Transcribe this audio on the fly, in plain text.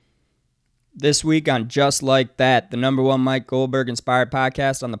This week on Just Like That, the number one Mike Goldberg-inspired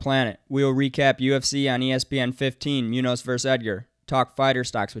podcast on the planet, we'll recap UFC on ESPN 15, Munoz vs. Edgar, talk fighter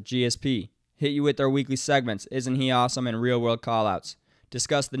stocks with GSP, hit you with our weekly segments, Isn't He Awesome, and real-world callouts,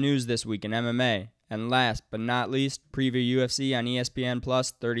 discuss the news this week in MMA, and last but not least, preview UFC on ESPN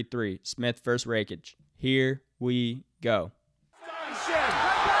Plus 33, Smith vs. Rakic. Here we go. It's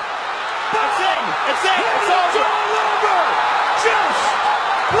over! Just like that!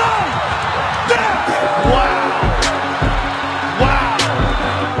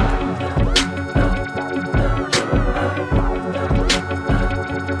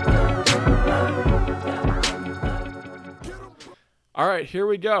 All right, here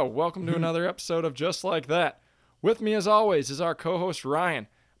we go. Welcome to another episode of Just Like That. With me, as always, is our co-host Ryan.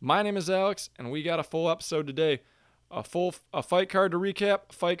 My name is Alex, and we got a full episode today. A fight card to recap,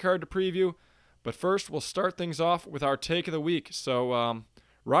 a fight card to preview. But first, we'll start things off with our take of the week. So,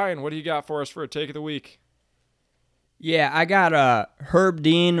 Ryan, what do you got for us for a take of the week? Yeah, I got Herb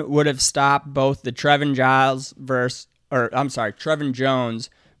Dean would have stopped both the Trevin Jones versus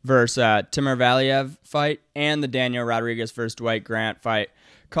Timur Valiev fight and the Daniel Rodriguez versus Dwight Grant fight,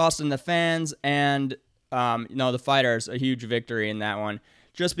 costing the fans and the fighters a huge victory in that one,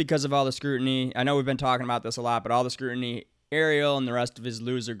 just because of all the scrutiny. I know we've been talking about this a lot, but all the scrutiny Ariel and the rest of his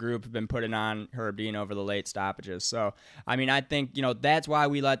loser group have been putting on Herb Dean over the late stoppages. So, I think, that's why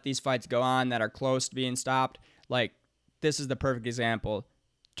we let these fights go on that are close to being stopped. Like, this is the perfect example.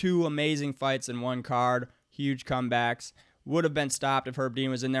 Two amazing fights in one card, huge comebacks. Would have been stopped if Herb Dean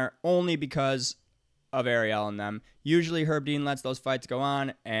was in there only because of Ariel and them. Usually Herb Dean lets those fights go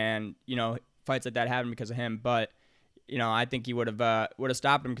on, and, fights like that happen because of him. But, I think he would have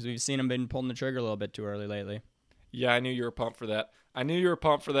stopped him because we've seen him been pulling the trigger a little bit too early lately. Yeah, I knew you were pumped for that. And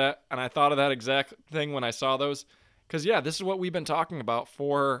I thought of that exact thing when I saw those. Because, yeah, this is what we've been talking about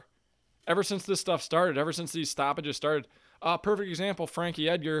for ever since this stuff started, ever since these stoppages started. Perfect example, Frankie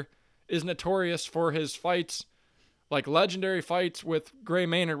Edgar is notorious for his fights, like legendary fights with Gray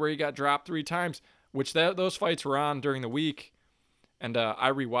Maynard where he got dropped 3 times, which those fights were on during the week. And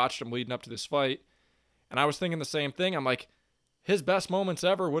I rewatched them leading up to this fight. And I was thinking the same thing. I'm like, his best moments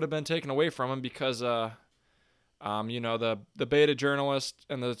ever would have been taken away from him because, the beta journalist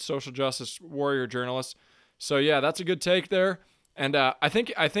and the social justice warrior journalist. So, yeah, that's a good take there. And I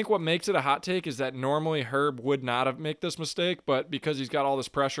think what makes it a hot take is that normally Herb would not have made this mistake, but because he's got all this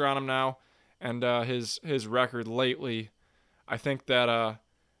pressure on him now and his record lately, I think that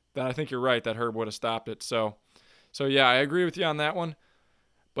I think you're right that Herb would have stopped it. So yeah, I agree with you on that one.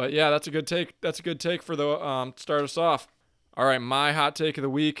 But yeah, that's a good take. That's a good take for the start us off. All right, my hot take of the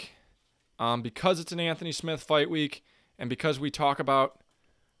week. Because it's an Anthony Smith fight week, and because we talk about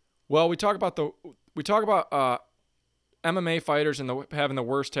MMA fighters and having the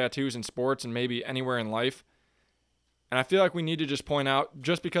worst tattoos in sports and maybe anywhere in life. And I feel like we need to just point out,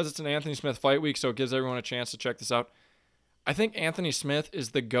 just because it's an Anthony Smith fight week, so it gives everyone a chance to check this out. I think Anthony Smith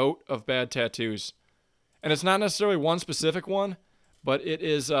is the GOAT of bad tattoos. And it's not necessarily one specific one, but it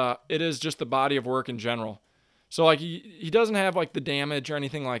is just the body of work in general. So, like, he doesn't have, like, the damage or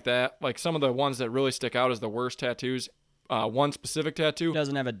anything like that. Like, some of the ones that really stick out as the worst tattoos. One specific tattoo. He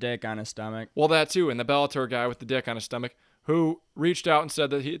doesn't have a dick on his stomach. Well, that too. And the Bellator guy with the dick on his stomach who reached out and said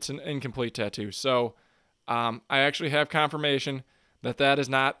that it's an incomplete tattoo. So, I actually have confirmation that is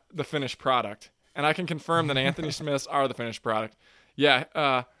not the finished product. And I can confirm that Anthony Smiths are the finished product.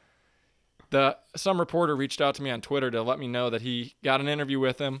 Yeah, some reporter reached out to me on Twitter to let me know that he got an interview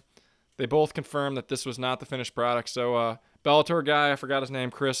with him. They both confirmed that this was not the finished product. So, Bellator guy, I forgot his name,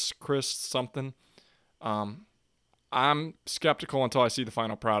 Chris something. I'm skeptical until I see the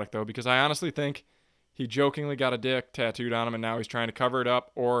final product, though, because I honestly think he jokingly got a dick tattooed on him, and now he's trying to cover it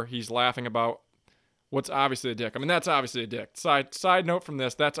up, or he's laughing about what's obviously a dick. I mean, that's obviously a dick. Side note from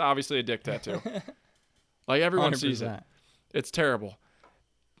this, that's obviously a dick tattoo. Like, everyone 100%. Sees it. It's terrible.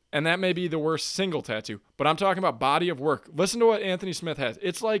 And that may be the worst single tattoo, but I'm talking about body of work. Listen to what Anthony Smith has.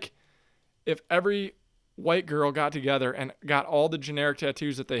 It's like if every white girl got together and got all the generic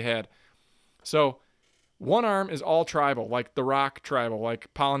tattoos that they had. So one arm is all tribal, like the Rock tribal,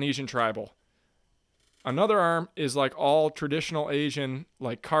 like Polynesian tribal. Another arm is like all traditional Asian,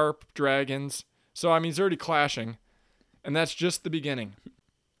 like carp, dragons. So, I mean, he's already clashing, and that's just the beginning.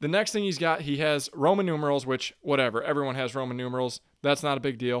 The next thing he has Roman numerals, which, whatever, everyone has Roman numerals. That's not a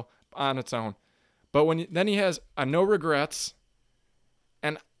big deal on its own. But then he has a no regrets,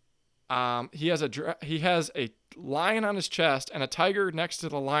 and he has a lion on his chest and a tiger next to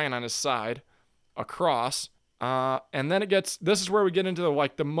the lion on his side, a cross, and then this is where we get into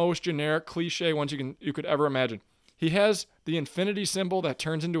the most generic cliche ones you could ever imagine. He has the infinity symbol that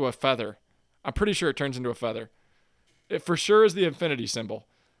turns into a feather I'm pretty sure it turns into a feather. It for sure is the infinity symbol,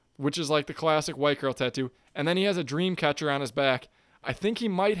 which is like the classic white girl tattoo. And then he has a dream catcher on his back. I think he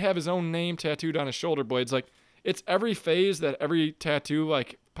might have his own name tattooed on his shoulder blades. Like, it's every phase that every tattoo,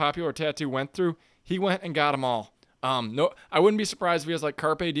 like popular tattoo, went through. He went and got them all. No, I wouldn't be surprised if he has like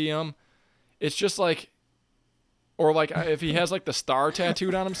Carpe Diem. It's just like, or like if he has like the star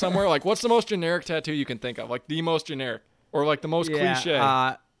tattooed on him somewhere. Like, what's the most generic tattoo you can think of? Like the most generic, or like the most cliche.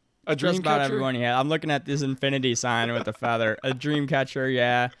 A dream just about catcher? everyone he had. I'm looking at this infinity sign with the feather. A dream catcher,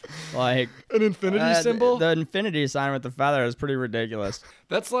 yeah. Like An infinity symbol? The infinity sign with the feather is pretty ridiculous.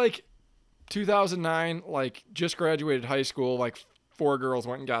 That's like 2009, like just graduated high school, like 4 girls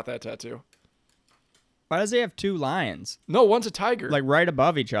went and got that tattoo. Why does he have 2 lions? No, one's a tiger. Like right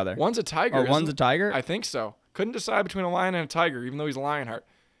above each other. One's a tiger. Oh, one's isn't a tiger? it? I think so. Couldn't decide between a lion and a tiger, even though he's a Lionheart.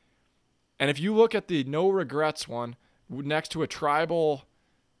 And if you look at the no regrets one next to a tribal,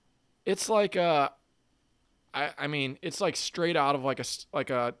 it's like I mean, it's like straight out of like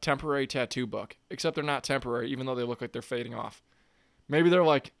a temporary tattoo book, except they're not temporary, even though they look like they're fading off. Maybe they're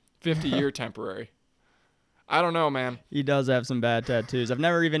like 50-year temporary. I don't know, man. He does have some bad tattoos. I've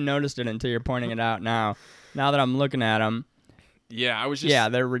never even noticed it until you're pointing it out now. Now that I'm looking at them, Yeah, I was just. yeah,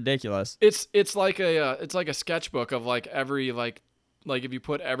 they're ridiculous. It's like a sketchbook of like every like if you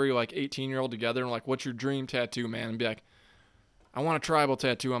put every like 18-year-old together and like, what's your dream tattoo, man? And be like, I want a tribal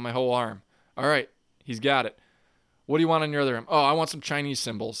tattoo on my whole arm. All right, he's got it. What do you want on your other arm? Oh, I want some Chinese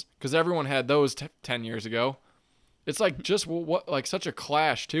symbols, because everyone had those 10 years ago. It's like just what like such a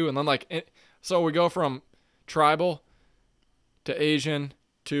clash too. And then like so we go from tribal to Asian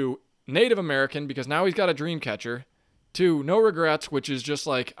to Native American, because now he's got a dream catcher, to no regrets, which is just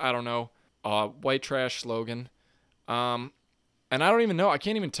like, I don't know, white trash slogan. And I don't even know. I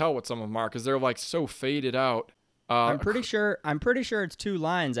can't even tell what some of them are because they're like so faded out. I'm pretty sure it's 2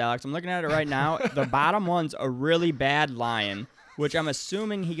 lions, Alex. I'm looking at it right now. The bottom one's a really bad lion, which I'm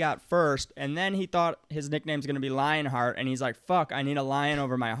assuming he got first, and then he thought his nickname's going to be Lionheart, and he's like, fuck, I need a lion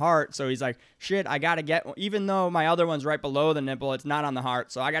over my heart. So he's like, shit, I got to get, even though my other one's right below the nipple, it's not on the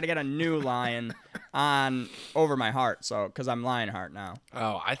heart, so I got to get a new lion on over my heart, so because I'm Lionheart now.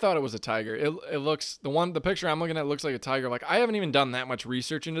 Oh, I thought it was a tiger. It looks, the picture I'm looking at looks like a tiger. Like, I haven't even done that much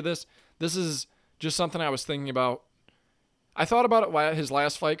research into this. This is just something I was thinking about. I thought about it while his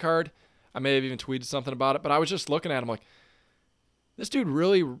last fight card. I may have even tweeted something about it, but I was just looking at him like, this dude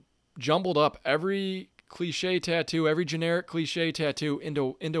really jumbled up every cliche tattoo, every generic cliche tattoo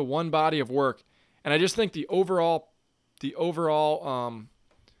into one body of work. And I just think the overall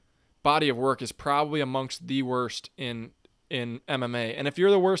body of work is probably amongst the worst in MMA. And if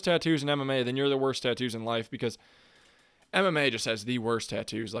you're the worst tattoos in MMA, then you're the worst tattoos in life, because MMA just has the worst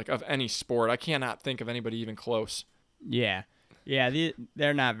tattoos, like, of any sport. I cannot think of anybody even close. Yeah,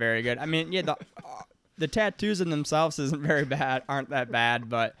 they're not very good. I mean, yeah, the tattoos in themselves aren't that bad,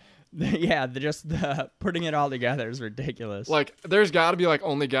 but just putting it all together is ridiculous. Like, there's got to be like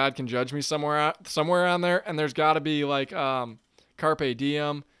Only God Can Judge Me somewhere on there, and there's got to be like Carpe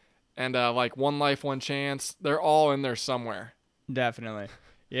Diem and like One Life, One Chance. They're all in there somewhere. Definitely.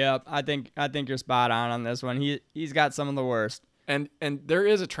 Yep, I think you're spot on this one. He's got some of the worst. And there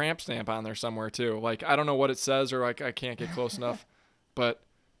is a tramp stamp on there somewhere too. Like, I don't know what it says, or like I can't get close enough, but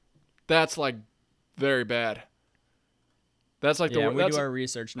that's like very bad. That's like we do our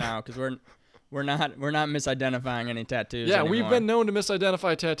research now, because we're not misidentifying any tattoos. Yeah, anymore. we've been known to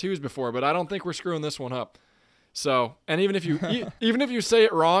misidentify tattoos before, but I don't think we're screwing this one up. So, and even if you even if you say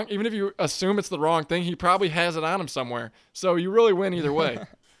it wrong, even if you assume it's the wrong thing, he probably has it on him somewhere. So you really win either way.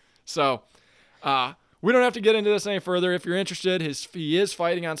 So, we don't have to get into this any further. If you're interested, he is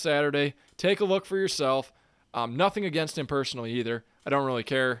fighting on Saturday. Take a look for yourself. Nothing against him personally either. I don't really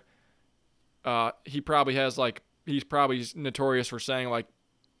care. He's probably notorious for saying like,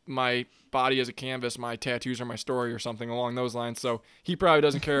 my body is a canvas, my tattoos are my story, or something along those lines. So he probably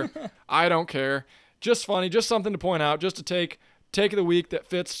doesn't care. I don't care. Just funny, just something to point out, just to take of the week that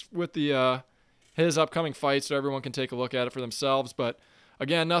fits with the his upcoming fight, so everyone can take a look at it for themselves. But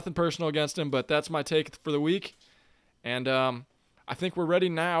again, nothing personal against him, but that's my take for the week. And I think we're ready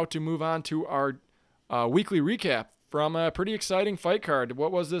now to move on to our weekly recap from a pretty exciting fight card.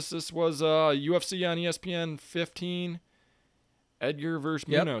 What was this? This was UFC on ESPN 15, Edgar versus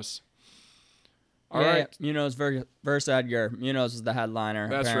Munoz. All right. Munoz versus Edgar. Munoz is the headliner.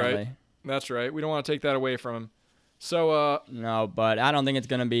 That's apparently. right. That's right. We don't want to take that away from him. So no, but I don't think it's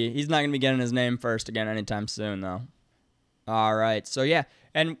gonna be. He's not gonna be getting his name first again anytime soon, though. All right. So yeah,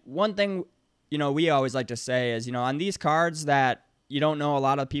 and one thing we always like to say is on these cards that you don't know a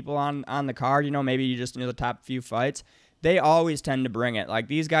lot of people on the card. Maybe you just know the top few fights. they always tend to bring it. Like,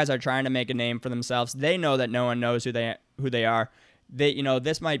 these guys are trying to make a name for themselves. They know that no one knows who they are.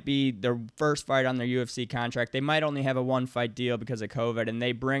 This might be their first fight on their UFC contract. They might only have a one-fight deal because of COVID, and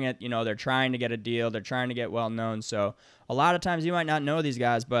they bring it. They're trying to get a deal. They're trying to get well-known. So a lot of times you might not know these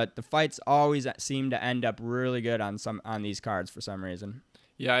guys, but the fights always seem to end up really good on these cards for some reason.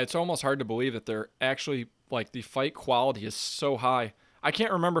 Yeah, it's almost hard to believe that they're actually, like, the fight quality is so high. I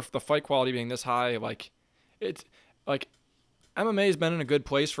can't remember if the fight quality being this high, like, it's, like, MMA's been in a good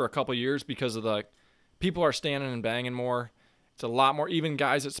place for a couple years because of the people are standing and banging more. It's a lot more. Even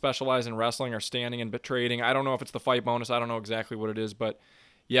guys that specialize in wrestling are standing and trading. I don't know if it's the fight bonus. I don't know exactly what it is. But,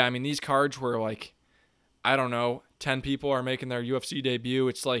 yeah, I mean, these cards where, like, I don't know, 10 people are making their UFC debut.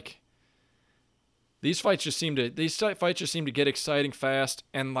 It's like these fights just seem to get exciting fast.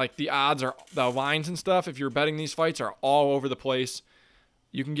 And, like, the lines and stuff, if you're betting these fights, are all over the place.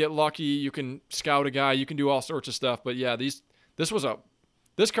 You can get lucky. You can scout a guy. You can do all sorts of stuff. But, yeah, this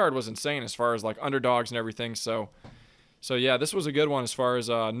card was insane as far as, like, underdogs and everything. So, yeah, this was a good one as far as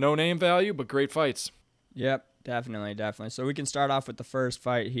no name value, but great fights. Yep, definitely. So we can start off with the first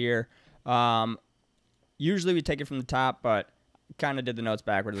fight here. Usually we take it from the top, but kind of did the notes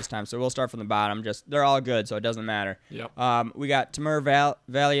backward this time, so we'll start from the bottom. They're all good, so it doesn't matter. Yep. We got Timur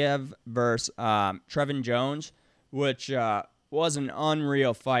Valiev versus Trevin Jones, which was an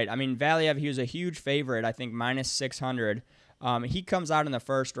unreal fight. I mean, Valiev, he was a huge favorite, I think minus 600. He comes out in the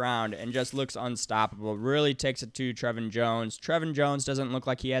first round and just looks unstoppable. Really takes it to Trevin Jones. Trevin Jones doesn't look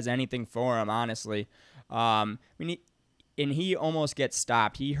like he has anything for him, honestly. He almost gets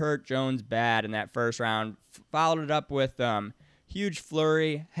stopped. He hurt Jones bad in that first round. Followed it up with huge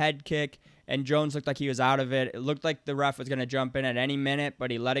flurry, head kick, and Jones looked like he was out of it. It looked like the ref was going to jump in at any minute,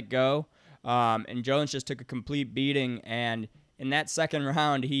 but he let it go. And Jones just took a complete beating. And in that second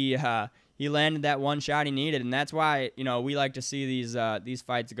round, he landed that one shot he needed, and that's why we like to see these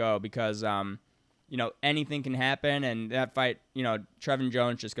fights go, because anything can happen, and that fight, Trevin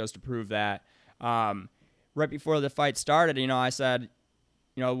Jones just goes to prove that. Right before the fight started, I said,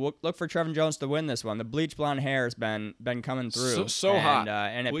 look for Trevin Jones to win this one. The bleach blonde hair has been coming through, so hot,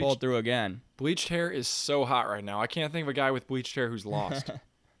 and it pulled through again. Bleached hair is so hot right now. I can't think of a guy with bleached hair who's lost.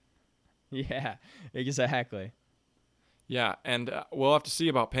 Yeah, exactly. Yeah, and we'll have to see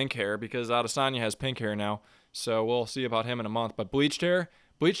about pink hair, because Adesanya has pink hair now, so we'll see about him in a month. But bleached hair,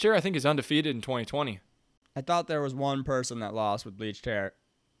 I think, is undefeated in 2020. I thought there was one person that lost with bleached hair,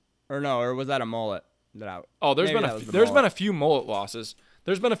 or was that a mullet? There's been a few mullet losses.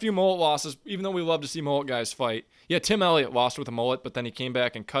 There's been a few mullet losses, even though we love to see mullet guys fight. Yeah, Tim Elliott lost with a mullet, but then he came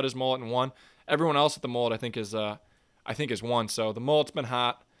back and cut his mullet and won. Everyone else with the mullet, I think, is won. So the mullet's been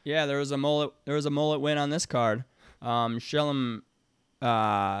hot. Yeah, there was a mullet win on this card. Matthew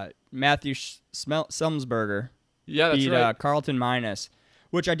Selmsberger beat right. Carlton Minus,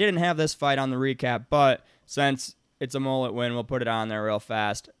 which I didn't have this fight on the recap, but since it's a mullet win, we'll put it on there real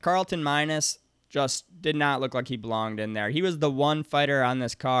fast. Carlton Minus just did not look like he belonged in there. He was the one fighter on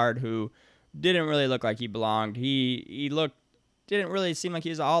this card who didn't really look like he belonged. Didn't really seem like he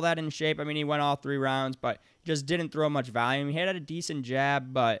was all that in shape. I mean, he went all 3 rounds, but just didn't throw much volume. He had a decent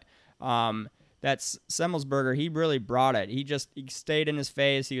jab, but that's Semmelsberger. He really brought it. He stayed in his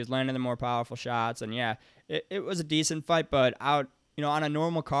face. He was landing the more powerful shots, and yeah, it was a decent fight. But on a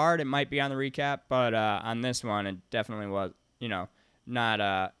normal card, it might be on the recap, but on this one, it definitely was.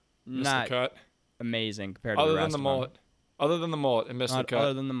 Not cut. Amazing compared to the rest of them. Other than the mullet, it missed the cut.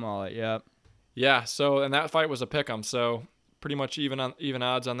 Other than the mullet, yep. Yeah. So, and that fight was a pick'em. So pretty much even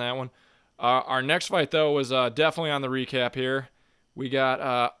odds on that one. Our next fight though was definitely on the recap here. We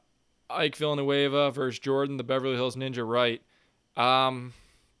got Ike Villanueva versus Jordan the Beverly Hills Ninja Wright.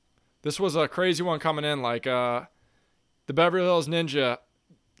 This was a crazy one coming in. Like the Beverly Hills Ninja,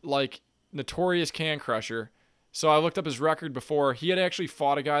 like notorious can crusher. So I looked up his record before. He had actually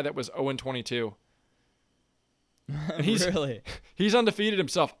fought a guy that was 0-22. And he's undefeated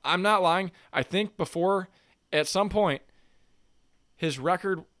himself. I'm not lying. I think before, at some point, his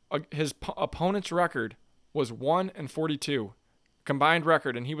opponent's record was 1-42. Combined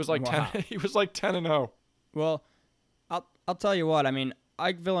record, and he was like 10. He was like 10-0. Well, I'll tell you what. I mean,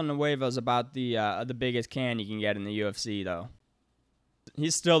 Ike Villanueva is about the biggest can you can get in the UFC, though.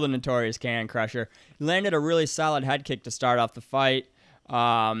 He's still the notorious can crusher. He landed a really solid head kick to start off the fight.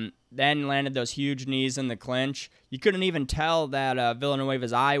 Then landed those huge knees in the clinch. You couldn't even tell that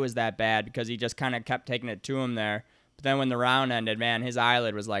Villanueva's eye was that bad because he just kind of kept taking it to him there. But then when the round ended, man, his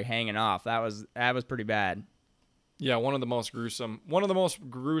eyelid was like hanging off. That was pretty bad. Yeah, one of the most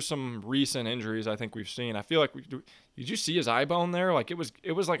gruesome recent injuries I think we've seen. I feel like did you see his eye bone there? Like it was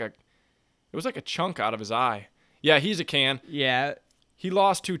like a chunk out of his eye. Yeah, he's a can. Yeah, He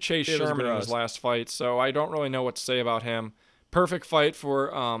lost to Chase It was Sherman in gross. his last fight, so I don't really know what to say about him. Perfect fight for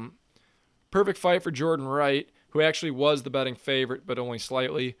Jordan Wright, who actually was the betting favorite, but only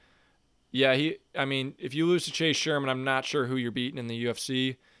slightly. Yeah, if you lose to Chase Sherman, I'm not sure who you're beating in the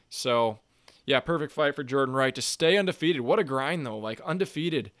UFC. So, yeah, perfect fight for Jordan Wright to stay undefeated. What a grind though, like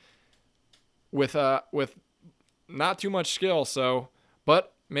undefeated with not too much skill. So,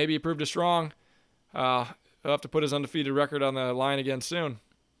 but maybe he proved us wrong. He'll have to put his undefeated record on the line again soon.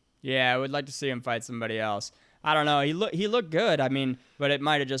 yeah, I would like to see him fight somebody else. I don't know. He looked good. I mean, but it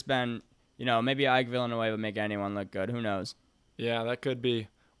might have just been, maybe Ike Villanueva would make anyone look good. Who knows? Yeah, that could be.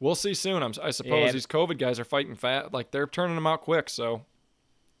 We'll see soon. I suppose Yeah. these COVID guys are fighting fat. Like they're turning them out quick. So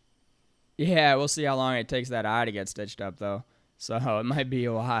Yeah, we'll see how long it takes that eye to get stitched up though. So it might be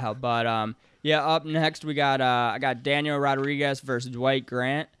a while. But yeah, up next we got I got Daniel Rodriguez versus Dwight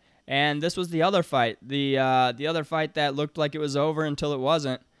Grant. And this was the other fight. The other fight that looked like it was over until it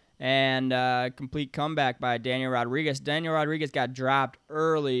wasn't. And complete comeback by Daniel Rodriguez. Daniel Rodriguez got dropped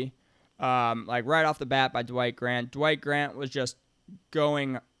early, like right off the bat by Dwight Grant. Dwight Grant was just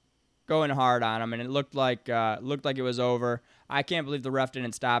going hard on him, and it looked like it was over. I can't believe the ref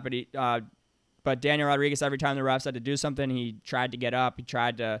didn't stop it. But Daniel Rodriguez, every time the refs had to do something, he tried to get up. He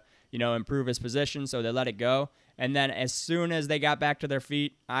tried to, improve his position, so they let it go. And then as soon as they got back to their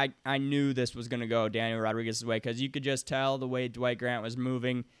feet, I knew this was going to go Daniel Rodriguez's way because you could just tell the way Dwight Grant was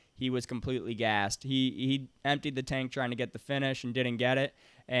moving. He was completely gassed. He emptied the tank trying to get the finish and didn't get it.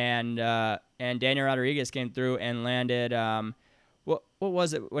 And Daniel Rodriguez came through and landed. What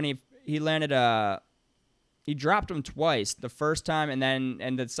was it when he landed he dropped him twice. The first time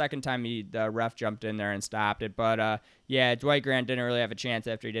and the second time the ref jumped in there and stopped it. But yeah, Dwight Grant didn't really have a chance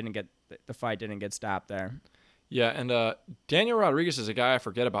after the fight didn't get stopped there. yeah, and Daniel Rodriguez is a guy I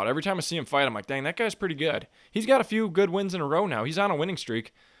forget about. Every time I see him fight, I'm like, dang, that guy's pretty good. He's got a few good wins in a row now. He's on a winning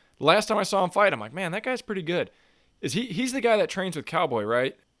streak. The last time I saw him fight, I'm like, man, that guy's pretty good. He's the guy that trains with Cowboy,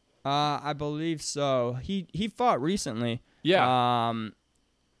 right? I believe so. He fought recently. Yeah.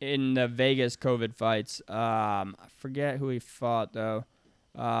 In the Vegas COVID fights. I forget who he fought though.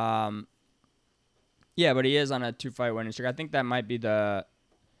 Yeah, but he is on a 2-fight winning streak. I think that might be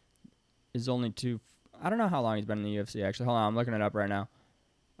his only two. I don't know how long he's been in the UFC actually. Hold on, I'm looking it up right now.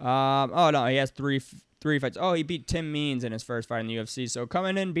 Oh no, he has three fights. Oh, he beat Tim Means in his first fight in the UFC. So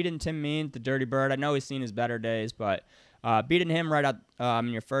coming in, beating Tim Means, the Dirty Bird. I know he's seen his better days, but beating him right out in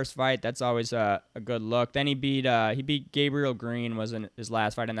your first fight, that's always a good look. Then he beat Gabriel Green was in his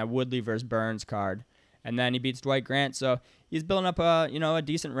last fight in that Woodley versus Burns card, and then he beats Dwight Grant. So he's building up a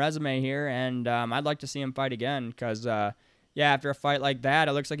decent resume here, and I'd like to see him fight again because after a fight like that,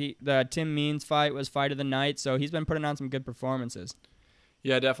 it looks like the Tim Means fight was fight of the night. So he's been putting on some good performances.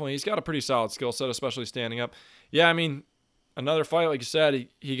 Yeah, definitely. He's got a pretty solid skill set, especially standing up. Yeah, I mean, another fight, like you said,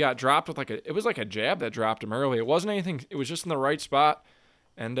 he got dropped with it was like a jab that dropped him early. It wasn't anything. It was just in the right spot.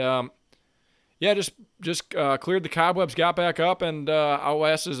 And, just cleared the cobwebs, got back up, and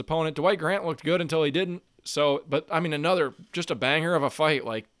outlasted his opponent. Dwight Grant looked good until he didn't. So, but, I mean, just a banger of a fight.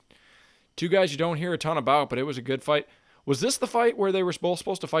 Like, two guys you don't hear a ton about, but it was a good fight. Was this the fight where they were both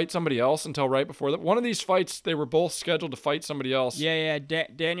supposed to fight somebody else until right before that? One of these fights, they were both scheduled to fight somebody else. Yeah.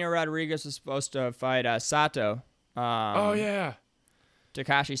 Daniel Rodriguez was supposed to fight Sato. Oh, yeah.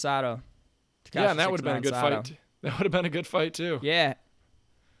 Takashi Sato. Yeah, and that would have been a good Sato. fight. That would have been a good fight, too. Yeah,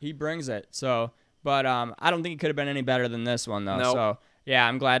 he brings it. So, but I don't think it could have been any better than this one, though. Nope. So, yeah,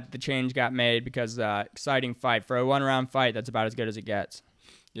 I'm glad the change got made because exciting fight. For a one-round fight, that's about as good as it gets.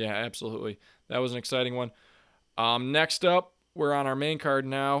 Yeah, absolutely. That was an exciting one. Next up, we're on our main card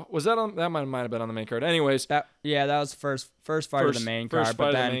now. Was that on? That might have been on the main card. Anyways, That was first fight of the main card. First but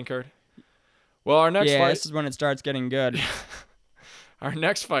fight then, of the main card. Well, our next fight. this is when it starts getting good. Our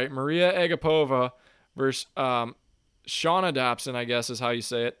next fight, Maria Agapova versus Shauna Dobson, I guess is how you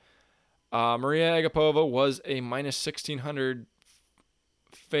say it. Maria Agapova was a minus 1,600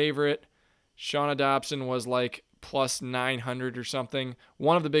 favorite. Shauna Dobson was like plus 900 or something.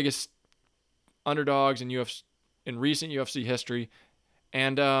 One of the biggest underdogs in recent UFC history.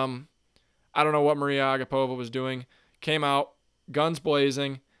 And I don't know what Maria Agapova was doing. Came out, guns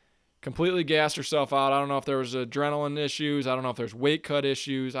blazing, completely gassed herself out. I don't know if there was adrenaline issues. I don't know if there's weight cut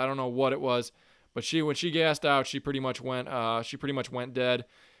issues. I don't know what it was. But when she gassed out, she pretty much went dead.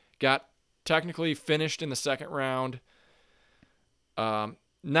 Got technically finished in the second round.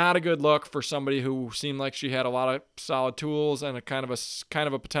 Not a good look for somebody who seemed like she had a lot of solid tools and a kind of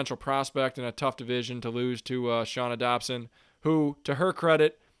a potential prospect in a tough division to lose to Shauna Dobson, who, to her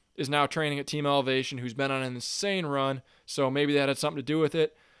credit, is now training at Team Elevation, who's been on an insane run. So maybe that had something to do with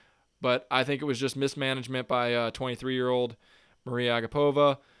it. but I think it was just mismanagement by 23-year-old Maria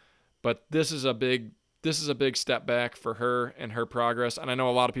Agapova. But this is a big step back for her and her progress. And I know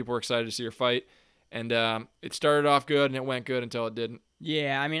a lot of people were excited to see her fight. And it started off good and it went good until it didn't.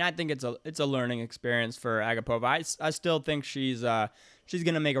 Yeah, I mean, I think it's a learning experience for Agapova. I still think she's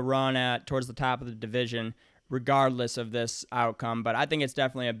gonna make a run towards the top of the division, regardless of this outcome. But I think it's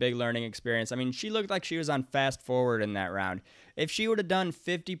definitely a big learning experience. I mean, she looked like she was on fast forward in that round. If she would have done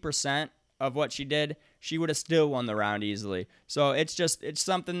 50% of what she did, she would have still won the round easily. So it's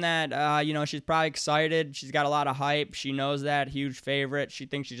something that she's probably excited. She's got a lot of hype. She knows that, huge favorite. She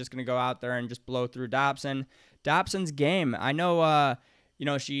thinks she's just gonna go out there and just blow through Dobson. Dobson's game. I know.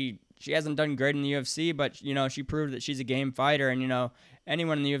 She hasn't done great in the UFC, but she proved that she's a game fighter. And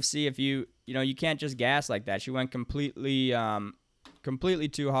anyone in the UFC, if you can't just gas like that. She went completely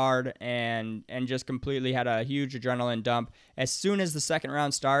too hard and just completely had a huge adrenaline dump. As soon as the second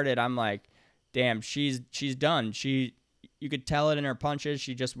round started, I'm like, damn, she's done. You could tell it in her punches.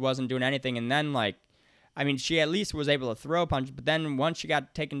 She just wasn't doing anything. And then she at least was able to throw punches. But then once she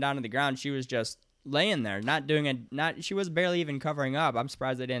got taken down to the ground, she was just laying there, she was barely even covering up. I'm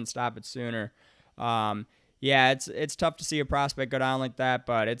surprised they didn't stop it sooner. It's tough to see a prospect go down like that,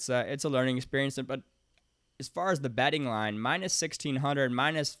 but it's a learning experience. But as far as the betting line, minus 1,600,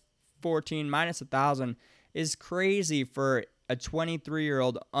 minus 14, minus 1,000 is crazy for a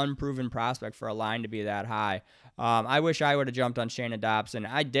 23-year-old unproven prospect for a line to be that high. I wish I would have jumped on Shayna Dobson.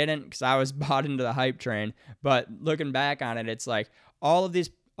 I didn't because I was bought into the hype train. But looking back on it, it's like all of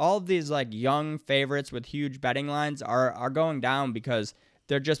these like young favorites with huge betting lines are going down because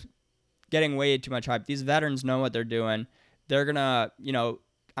they're just getting way too much hype. These veterans know what they're doing. They're gonna,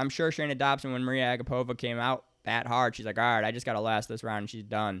 I'm sure Shayna Dobson, when Maria Agapova came out that hard, she's like, all right, I just gotta last this round and she's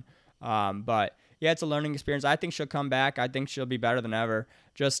done. But yeah, it's a learning experience. I think she'll come back. I think she'll be better than ever.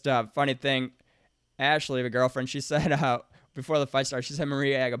 Just funny thing, Ashley, the girlfriend, she said before the fight started, she said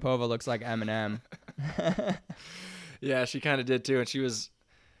Maria Agapova looks like Eminem. Yeah, she kind of did too, and she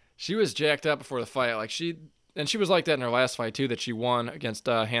was jacked up before the fight. She was like that in her last fight too, that she won against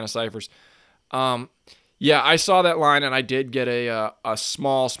Hannah Cyphers. Yeah, I saw that line, and I did get a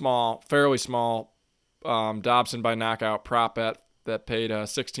fairly small Dobson by knockout prop bet that paid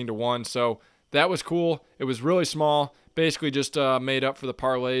 16-1. So that was cool. It was really small, basically just made up for the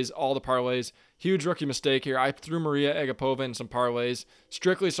parlays, all the parlays. Huge rookie mistake here. I threw Maria Agapova in some parlays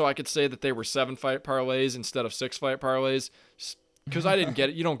strictly so I could say that they were 7-fight parlays instead of 6-fight parlays. Because I didn't get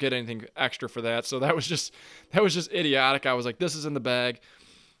it. You don't get anything extra for that. So that was just idiotic. I was like, this is in the bag.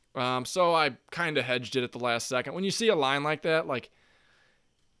 So I kind of hedged it at the last second. When you see a line like that,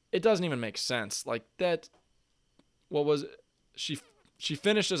 it doesn't even make sense. That, what was it? She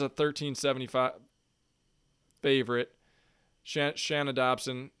finished as a 13.75 favorite. Shauna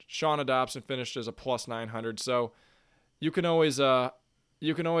Dobson finished as a plus 900. So you can always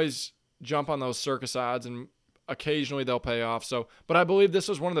jump on those circus odds, and occasionally they'll pay off. So, but I believe this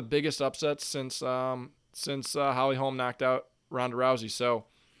was one of the biggest upsets since Holly Holm knocked out Ronda Rousey. So,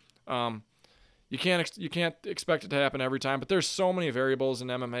 you can't expect it to happen every time. But there's so many variables in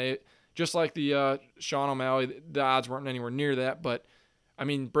MMA. Just like the Sean O'Malley, the odds weren't anywhere near that. But I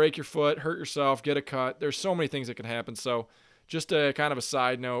mean, break your foot, hurt yourself, get a cut. There's so many things that can happen. So, just a kind of a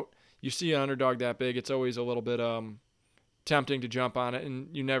side note, you see an underdog that big, it's always a little bit tempting to jump on it,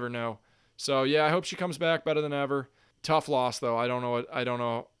 and you never know. So yeah, I hope she comes back better than ever. Tough loss though. I don't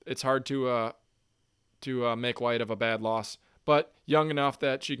know. It's hard to make light of a bad loss, but young enough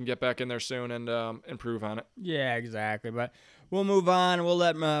that she can get back in there soon and improve on it. Yeah, exactly. But we'll move on. We'll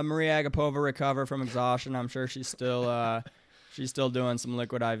let Maria Agapova recover from exhaustion. I'm sure she's still doing some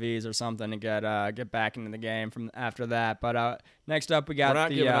liquid IVs or something to get back into the game from after that. But next up we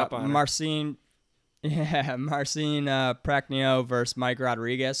got the Marcin Prachnio versus Mike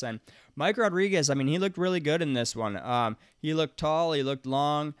Rodriguez. And Mike Rodriguez, I mean, he looked really good in this one. He looked tall. He looked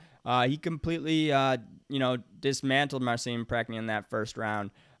long. He completely, dismantled Marcin Prachnio in that first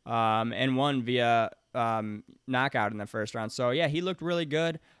round and won via knockout in the first round. So, yeah, he looked really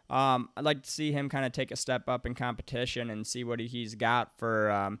good. I'd like to see him kind of take a step up in competition and see what he's got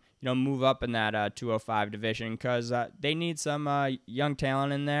for, move up in that 205 division because they need some young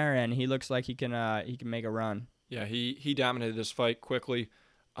talent in there, and he looks like he can make a run. Yeah, he dominated this fight quickly.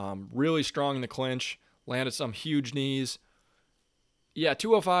 Really strong in the clinch, landed some huge knees. Yeah,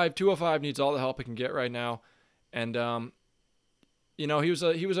 205 needs all the help it can get right now. And, he was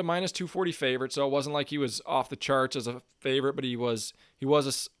a minus 240 favorite, so it wasn't like he was off the charts as a favorite, but he was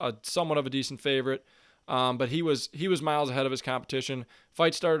a somewhat of a decent favorite. But he was miles ahead of his competition.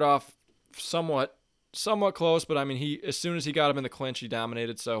 Fight started off somewhat close, but I mean, as soon as he got him in the clinch, he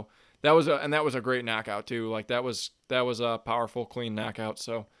dominated. So That was a great knockout too. Like that was a powerful, clean knockout.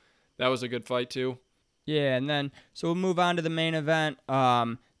 So that was a good fight too. Yeah, and then so we'll move on to the main event.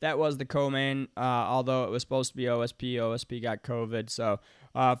 That was the co-main, although it was supposed to be OSP. OSP got COVID. So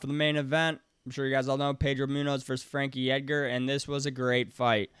for the main event, I'm sure you guys all know Pedro Munoz versus Frankie Edgar, and this was a great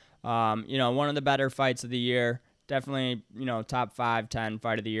fight. One of the better fights of the year. Definitely, top 5, 10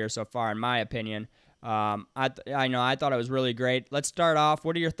 fight of the year so far, in my opinion. I thought it was really great. Let's start off.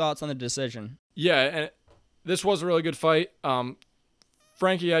 What are your thoughts on the decision? Yeah, and this was a really good fight.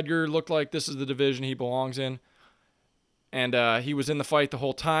 Frankie Edgar looked like this is the division he belongs in. And he was in the fight the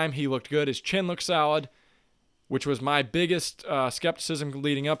whole time. He looked good. His chin looked solid, which was my biggest skepticism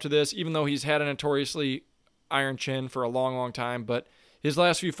leading up to this, even though he's had a notoriously iron chin for a long, long time. But his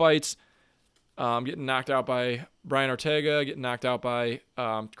last few fights, getting knocked out by Brian Ortega, getting knocked out by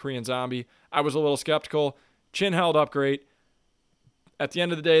Korean Zombie, I was a little skeptical. Chin held up great. At the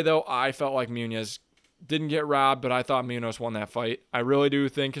end of the day, though, I felt like Munoz didn't get robbed, but I thought Munoz won that fight. I really do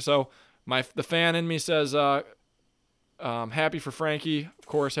think so. The fan in me says happy for Frankie. Of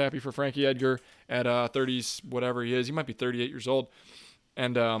course, happy for Frankie Edgar at 30s, whatever he is. He might be 38 years old.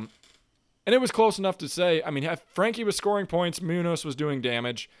 And it was close enough to say, Frankie was scoring points, Munoz was doing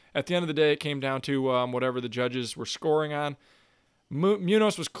damage. At the end of the day, it came down to whatever the judges were scoring on.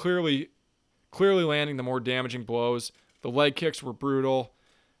 Munoz was clearly landing the more damaging blows. The leg kicks were brutal.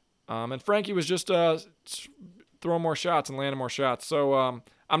 And Frankie was just throwing more shots and landing more shots. So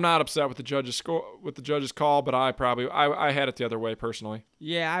I'm not upset with the judges call, but I had it the other way personally.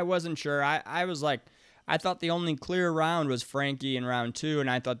 Yeah, I wasn't sure. I was like, I thought the only clear round was Frankie in round 2, and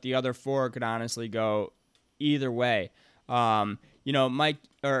I thought the other 4 could honestly go either way. Frankie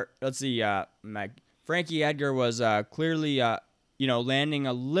Edgar was clearly landing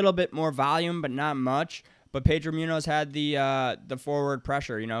a little bit more volume, but not much. But Pedro Munoz had the forward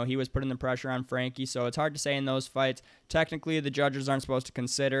pressure. He was putting the pressure on Frankie, so it's hard to say in those fights. Technically, the judges aren't supposed to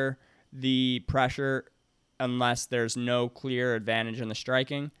consider the pressure unless there's no clear advantage in the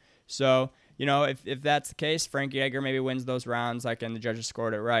striking. So, if that's the case, Frankie Edgar maybe wins those rounds, and the judges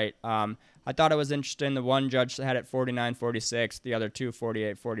scored it right. I thought it was interesting. The one judge had it 49-46, the other two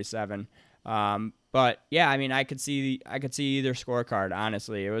 48-47. But yeah, I could see either scorecard.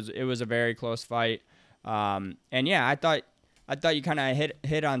 Honestly, it was a very close fight. And yeah, I thought you kind of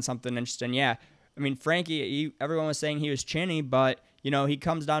hit on something interesting. Yeah, Frankie, everyone was saying he was chinny, but he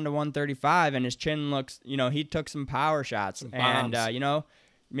comes down to 135 and his chin looks, he took some power shots, and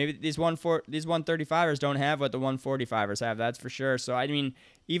maybe these 135ers don't have what the 145ers have. That's for sure. So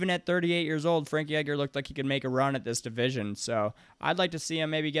even at 38 years old, Frankie Edgar looked like he could make a run at this division. So I'd like to see him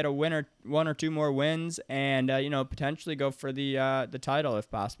maybe get one or two more wins, and potentially go for the title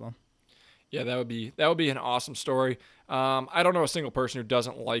if possible. Yeah, that would be an awesome story. I don't know a single person who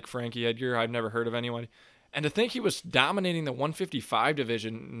doesn't like Frankie Edgar. I've never heard of anyone. And to think he was dominating the 155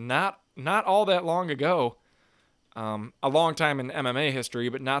 division not all that long ago. A long time in MMA history,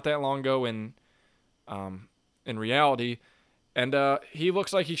 but not that long ago in reality. And he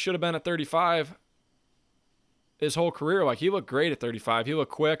looks like he should have been at 35 his whole career. Like, he looked great at 35. He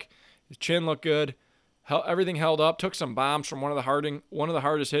looked quick. His chin looked good. Everything held up. Took some bombs from one of the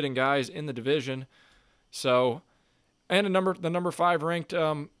hardest hitting guys in the division. So, and the number 5 ranked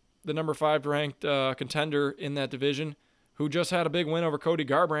contender in that division, who just had a big win over Cody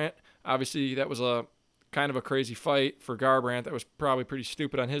Garbrandt. Obviously, that was a kind of a crazy fight for Garbrandt. That was probably pretty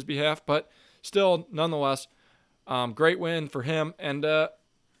stupid on his behalf, but still, nonetheless, great win for him. And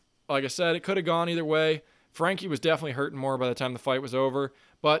like I said, it could have gone either way. Frankie was definitely hurting more by the time the fight was over,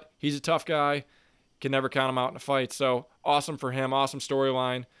 but he's a tough guy. Can never count him out in a fight. So awesome for him. Awesome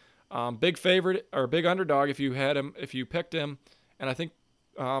storyline. Big favorite or big underdog if you picked him. And I think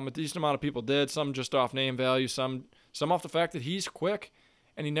a decent amount of people did. Some just off name value. Some off the fact that he's quick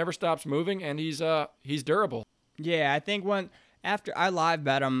and he never stops moving, and he's durable. Yeah, I think after I live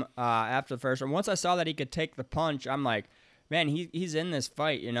bet him after the first one, once I saw that he could take the punch, I'm like, man, he's in this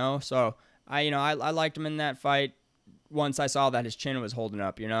fight, So I liked him in that fight once I saw that his chin was holding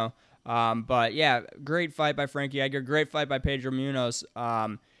up, But yeah, great fight by Frankie Edgar, great fight by Pedro Munoz.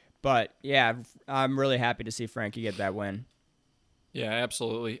 But yeah, I'm really happy to see Frankie get that win. Yeah,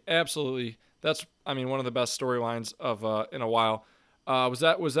 absolutely. That's one of the best storylines of in a while. Was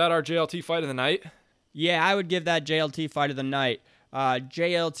that our JLT fight of the night? Yeah, I would give that JLT fight of the night.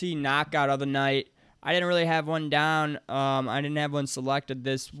 JLT knockout of the night. I didn't really have one down. I didn't have one selected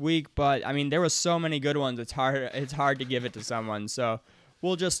this week, but there was so many good ones. It's hard to give it to someone. So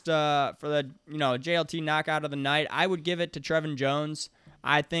we'll just for the JLT knockout of the night, I would give it to Trevin Jones.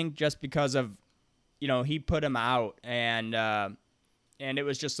 I think just because of he put him out, and and it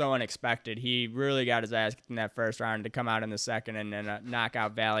was just so unexpected. He really got his ass kicked in that first round to come out in the second and then knock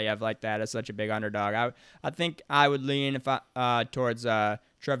out Valiev like that as such a big underdog. I think I would lean towards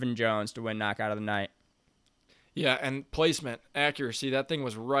Trevin Jones to win knockout of the night. Yeah, and placement, accuracy, that thing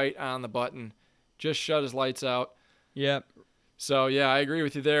was right on the button. Just shut his lights out. Yep. So, yeah, I agree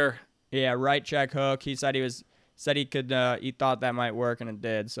with you there. Yeah, right check hook. He said he could he thought that might work and it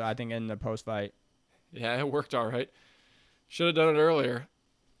did. So I think in the post fight. Yeah, it worked all right. Should have done it earlier.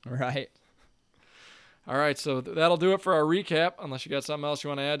 Right. All right, so that'll do it for our recap, unless you got something else you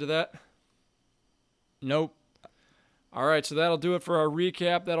want to add to that. Nope. All right, so that'll do it for our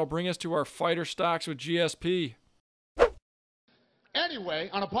recap. That'll bring us to our fighter stocks with GSP. Anyway,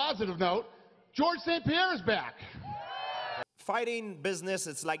 on a positive note, George St. Pierre is back. Fighting business,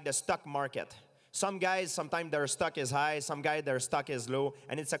 it's like the stock market. Some guys, sometimes their stock is high, some guys, their stock is low,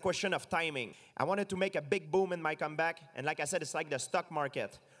 and it's a question of timing. I wanted to make a big boom in my comeback, and like I said, it's like the stock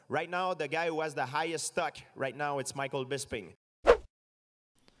market. Right now, the guy who has the highest stock, right now, it's Michael Bisping.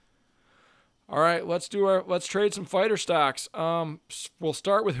 All right, let's trade some fighter stocks. We'll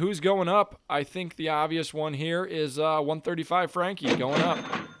start with who's going up. I think the obvious one here is 135 Frankie going up.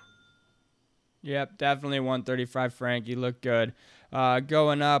 Yep, definitely 135 Frankie. Looked good.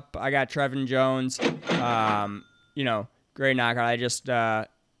 Going up, I got Trevin Jones. Great knockout. I just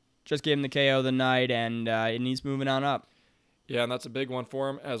gave him the KO of the night, and he's moving on up. Yeah, and that's a big one for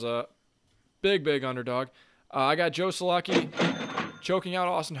him as a big underdog. I got Joe Solecki choking out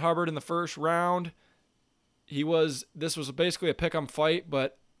Austin Hubbard in the first round. This was basically a pick-em fight,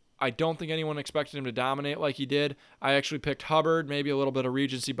 but I don't think anyone expected him to dominate like he did. I actually picked Hubbard, maybe a little bit of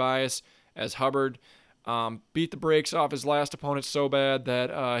recency bias, as Hubbard beat the brakes off his last opponent so bad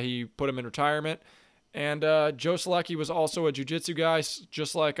that he put him in retirement. And Joe Solecki was also a jiu-jitsu guy,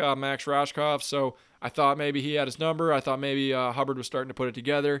 just like Max Roshkov, so I thought maybe he had his number. I thought maybe Hubbard was starting to put it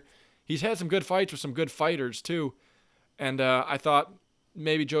together. He's had some good fights with some good fighters, too. And I thought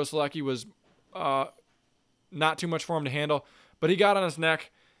maybe Joe Solecki was not too much for him to handle. But he got on his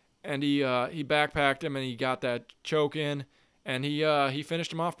neck, and he backpacked him, and he got that choke in, and he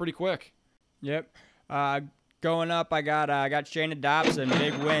finished him off pretty quick. Yep. Going up, I got Shayna Dobson.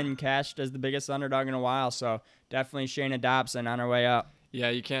 Big win, cashed as the biggest underdog in a while. So definitely Shayna Dobson on her way up. Yeah,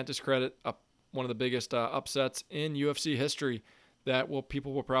 you can't discredit one of the biggest upsets in UFC history that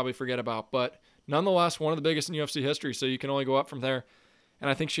people will probably forget about. But nonetheless, one of the biggest in UFC history, so you can only go up from there. And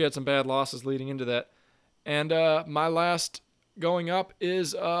I think she had some bad losses leading into that. And my last going up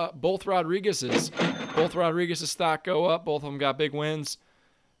is both Rodriguez's. Both Rodriguez's stock go up. Both of them got big wins.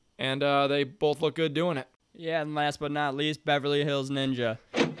 And they both look good doing it. Yeah, and last but not least, Beverly Hills Ninja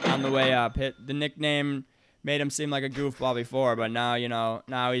on the way up. The nickname made him seem like a goofball before, but now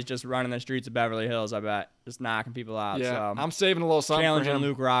he's just running the streets of Beverly Hills, I bet. Just knocking people out. Yeah, so I'm saving a little something challenging for him.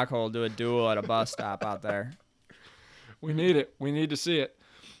 Luke Rockhold to a duel at a bus stop out there. We need it. We need to see it.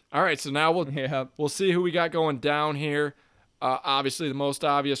 All right, so now we'll see who we got going down here. Obviously, the most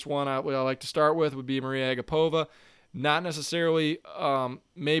obvious one I like to start with would be Maria Agapova. Not necessarily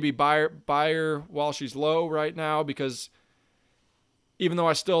maybe buy her while she's low right now, because even though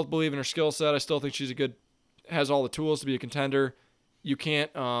I still believe in her skill set, I still think she's has all the tools to be a contender. You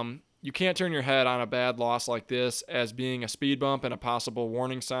can't turn your head on a bad loss like this as being a speed bump and a possible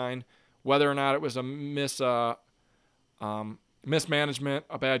warning sign, whether or not it was a mismanagement,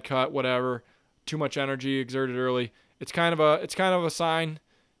 a bad cut, whatever, too much energy exerted early. It's kind of a sign.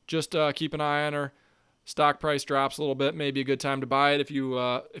 Just keep an eye on her. Stock price drops a little bit, maybe a good time to buy it if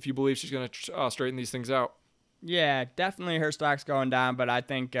you believe she's going to straighten these things out. Yeah, definitely her stock's going down, but I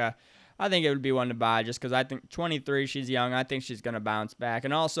think it would be one to buy just because I think 23, she's young. I think she's going to bounce back.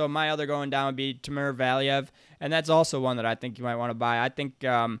 And also, my other going down would be Timur Valiev, and that's also one that I think you might want to buy. I think,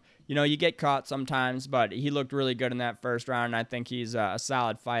 you get caught sometimes, but he looked really good in that first round, and I think he's a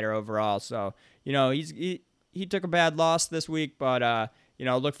solid fighter overall. So, he took a bad loss this week, but,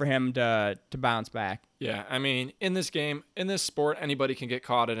 look for him to bounce back. Yeah, I mean, in this game, in this sport, anybody can get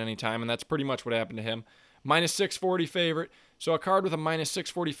caught at any time, and that's pretty much what happened to him. Minus 640 favorite. So a card with a minus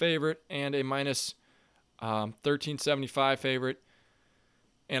 640 favorite and a minus 1375 favorite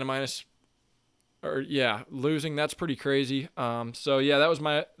and a losing. That's pretty crazy.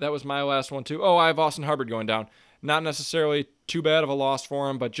 That was my last one too. Oh, I have Austin Hubbard going down. Not necessarily too bad of a loss for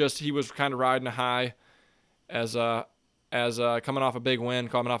him, but just he was kind of riding a high as coming off a big win,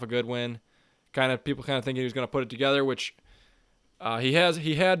 coming off a good win. People thinking he was going to put it together, which he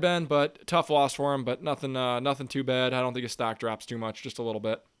had been, but tough loss for him, but nothing too bad. I don't think his stock drops too much, just a little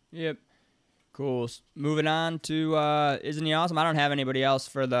bit. Yep. Cool. Moving on to Isn't He Awesome? I don't have anybody else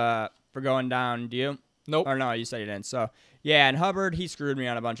for going down. Do you? Nope. Or no, you said he didn't. So, yeah, and Hubbard, he screwed me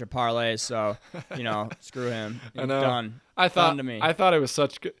on a bunch of parlays. So, screw him. I know. Done. I thought Done to me. I thought it was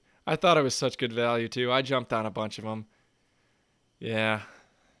such good value too. I jumped on a bunch of them. Yeah.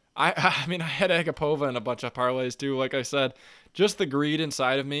 I mean, I had Agapova in a bunch of parlays too. Like I said, just the greed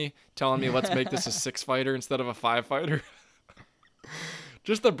inside of me telling me let's make this a 6-fighter instead of a 5-fighter.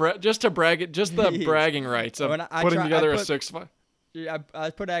 just the bragging rights of putting together a 6-fighter. Yeah,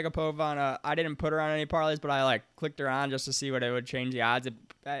 I put Agapova on I didn't put her on any parlays, but I clicked her on just to see what it would change the odds.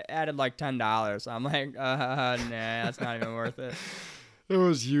 I added $10. So I'm like, nah, that's not even worth it. It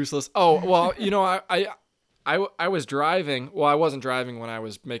was useless. Oh, well, I was driving. Well, I wasn't driving when I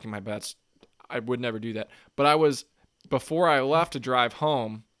was making my bets. I would never do that. But before I left to drive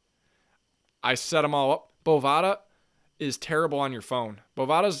home, I set them all up. Bovada is terrible on your phone.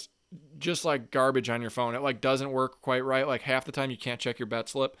 Bovada's just like garbage on your phone. It doesn't work quite right. Like half the time you can't check your bet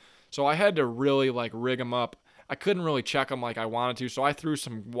slip. So I had to really rig them up. I couldn't really check them like I wanted to. So I threw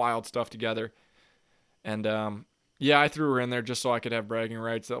some wild stuff together. And I threw her in there just so I could have bragging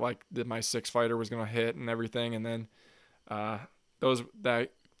rights that that my 6-fighter was going to hit and everything. And then it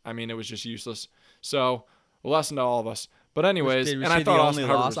was just useless. So a lesson to all of us. But anyways, Did we and see I thought the Austin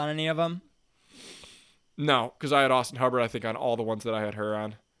only Hubbard loss on any of them? No, because I had Austin Hubbard, I think, on all the ones that I had her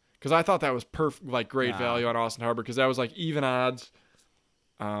on. Because I thought that was perfect, great value on Austin Hubbard, because that was even odds.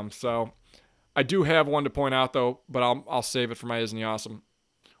 So I do have one to point out though, but I'll save it for my Isn't Awesome,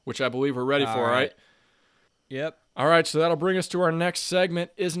 which I believe we're ready for, right? Yep. All right, so that'll bring us to our next segment,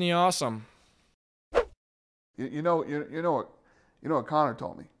 Isn't He Awesome? You know what Connor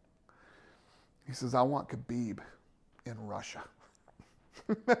told me? He says, I want Khabib in Russia.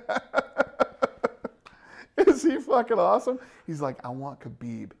 Is he fucking awesome? He's like, I want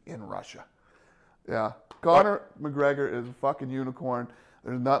Khabib in Russia. Yeah. Conor McGregor is a fucking unicorn.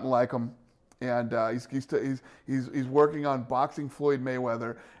 There's nothing like him. And he's working on boxing Floyd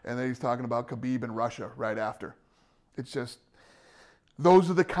Mayweather, and then he's talking about Khabib in Russia right after. It's just, those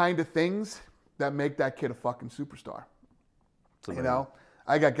are the kind of things that make that kid a fucking superstar.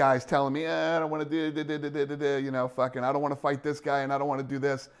 I got guys telling me, I don't want to I don't want to fight this guy, and I don't want to do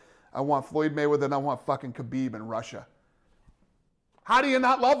this. I want Floyd Mayweather, and I want fucking Khabib in Russia. How do you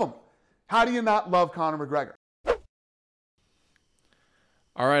not love him? How do you not love Conor McGregor?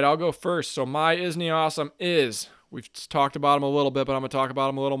 All right, I'll go first. So my Isn't He Awesome is, we've talked about him a little bit, but I'm going to talk about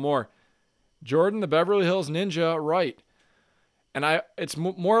him a little more. Jordan, the Beverly Hills Ninja, Wright. And it's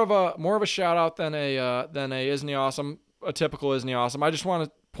more of a shout out than a Isn't He Awesome, a typical Isn't He Awesome. I just want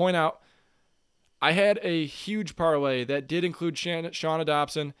to point out, I had a huge parlay that did include Shauna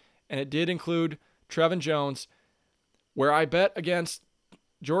Dobson, and it did include Trevin Jones, where I bet against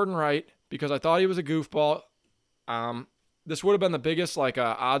Jordan Wright because I thought he was a goofball. This would have been the biggest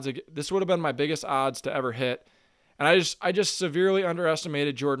odds. This would have been my biggest odds to ever hit, and I just severely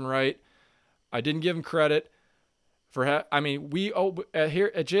underestimated Jordan Wright. I didn't give him credit for. Here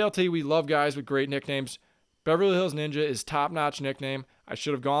at JLT we love guys with great nicknames. Beverly Hills Ninja is top-notch nickname. I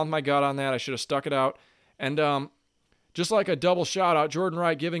should have gone with my gut on that. I should have stuck it out. And just like a double shout-out, Jordan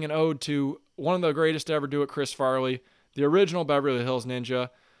Wright giving an ode to one of the greatest to ever do it, Chris Farley, the original Beverly Hills Ninja.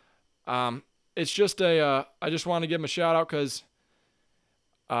 It's just I just want to give him a shout-out because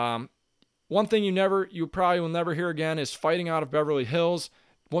one thing you probably will never hear again is fighting out of Beverly Hills.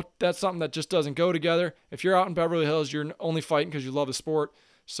 That's something that just doesn't go together. If you're out in Beverly Hills, you're only fighting because you love the sport.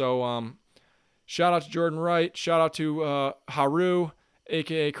 So shout out to Jordan Wright. Shout out to Haru,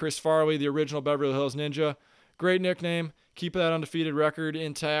 a.k.a. Chris Farley, the original Beverly Hills Ninja. Great nickname. Keep that undefeated record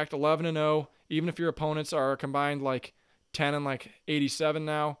intact, 11-0. Even if your opponents are combined 10 and 87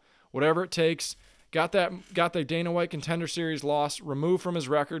 now. Whatever it takes. Got the Dana White Contender Series loss removed from his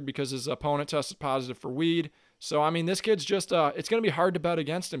record because his opponent tested positive for weed. So, I mean, this kid's just, it's going to be hard to bet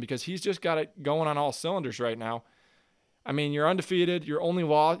against him because he's just got it going on all cylinders right now. I mean, you're undefeated, you're only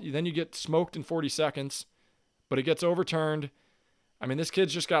loss, then you get smoked in 40 seconds, but it gets overturned. I mean, this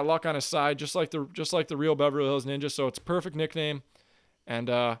kid's just got luck on his side, just like the real Beverly Hills Ninja, so it's a perfect nickname. And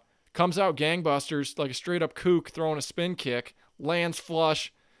comes out gangbusters, like a straight-up kook throwing a spin kick, lands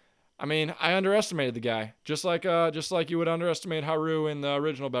flush. I mean, I underestimated the guy, just like you would underestimate Haru in the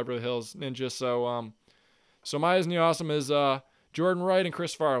original Beverly Hills Ninja. So my Isn't He Awesome is Jordan Wright and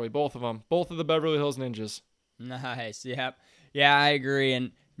Chris Farley, both of them, both of the Beverly Hills Ninjas. Nice. Yep. Yeah, I agree.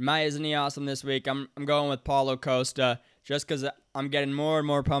 And my Isn't He Awesome this week, I'm going with Paulo Costa just because I'm getting more and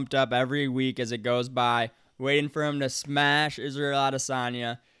more pumped up every week as it goes by, waiting for him to smash Israel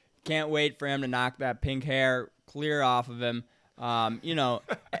Adesanya. Can't wait for him to knock that pink hair clear off of him.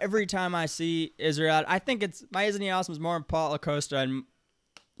 Every time I see Israel, I think my Isn't He Awesome is more on Paulo Costa and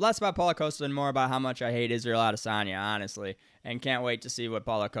less about Paulo Costa and more about how much I hate Israel Adesanya, honestly, and can't wait to see what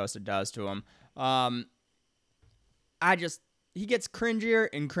Paulo Costa does to him. He gets cringier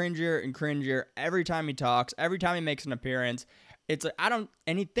and cringier and cringier every time he talks, every time he makes an appearance. It's like,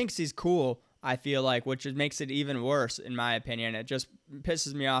 and he thinks he's cool, I feel like, which makes it even worse, in my opinion. It just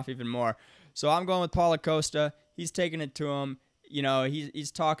pisses me off even more. So I'm going with Paulo Costa. He's taking it to him. You know,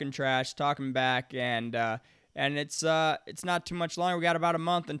 he's talking trash, talking back, and it's not too much longer. We got about a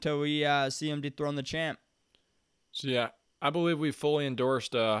month until we see him dethrone the champ. So yeah, I believe we fully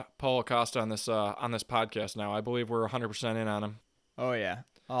endorsed Paulo Costa on this podcast now. I believe we're 100% in on him. Oh yeah,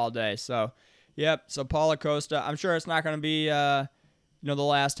 all day. So, yep. So Paulo Costa. I'm sure it's not going to be the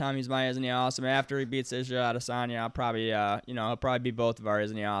last time he's my Isn't He Awesome. After he beats Israel Adesanya, I'll probably he'll probably be both of our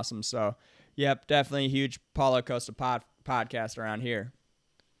Isn't He Awesome. So, yep, definitely a huge Paulo Costa podcast around here.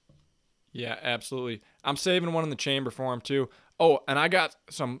 Yeah, absolutely. I'm saving one in the chamber for him too. Oh, and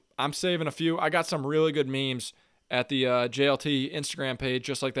I'm saving a few. I got some really good memes at the JLT Instagram page,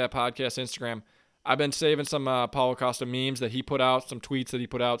 just like that podcast Instagram. I've been saving some Paulo Costa memes that he put out, some tweets that he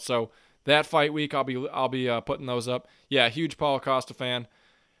put out. So that fight week, I'll be putting those up. Yeah, huge Paulo Costa fan.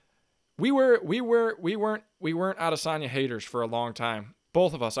 We weren't Adesanya haters for a long time.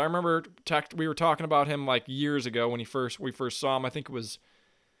 Both of us. I remember we were talking about him like years ago when we first saw him. I think it was,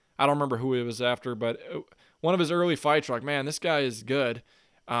 I don't remember who it was after, but one of his early fights, we're like, man, this guy is good.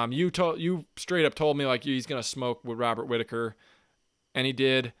 You straight up told me like he's gonna smoke with Robert Whittaker, and he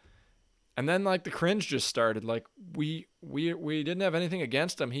did. And then like the cringe just started. Like we didn't have anything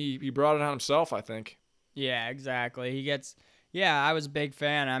against him. He brought it on himself, I think. Yeah, exactly. I was a big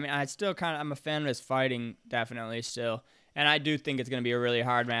fan. I mean, I'm a fan of his fighting, definitely still. And I do think it's going to be a really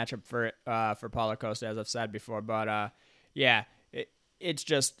hard matchup for Paulo Costa, as I've said before. But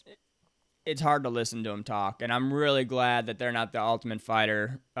it's hard to listen to him talk. And I'm really glad that they're not the Ultimate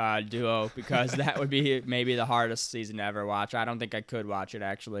Fighter duo, because that would be maybe the hardest season to ever watch. I don't think I could watch it,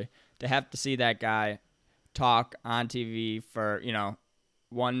 actually. To have to see that guy talk on TV for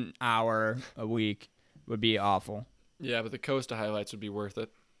 1 hour a week would be awful. Yeah, but the Costa highlights would be worth it.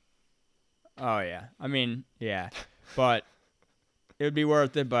 Oh yeah, I mean, yeah, but it would be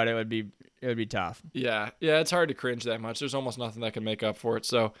worth it. But it would be tough. Yeah, it's hard to cringe that much. There's almost nothing that can make up for it.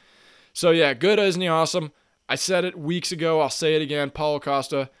 So yeah, good, Isn't He Awesome? I said it weeks ago. I'll say it again. Paulo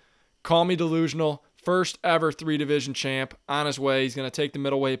Costa, call me delusional. First ever 3-division champ on his way. He's gonna take the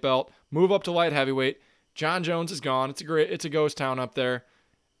middleweight belt, move up to light heavyweight. John Jones is gone. It's a ghost town up there,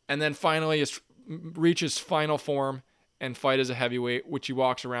 and then finally reach his final form and fight as a heavyweight, which he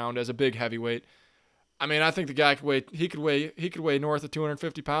walks around as a big heavyweight. I mean, I think the guy could weigh north of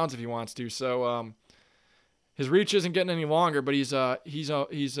 250 pounds if he wants to. So his reach isn't getting any longer, but he's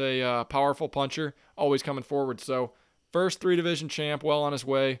a powerful puncher, always coming forward. So first 3-division champ, well on his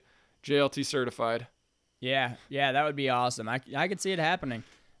way, JLT certified. Yeah, that would be awesome. I could see it happening,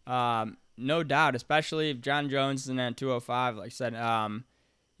 no doubt. Especially if John Jones is in at 205, like I said.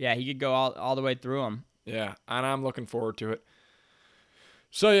 He could go all the way through him. Yeah, and I'm looking forward to it.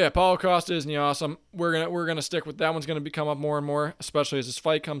 So yeah, Paulo Costa, Isn't He Awesome? We're gonna stick with that. One's gonna come up more and more, especially as this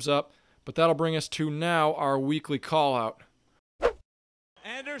fight comes up. But that'll bring us to now our weekly call out.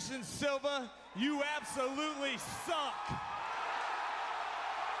 Anderson Silva, you absolutely suck.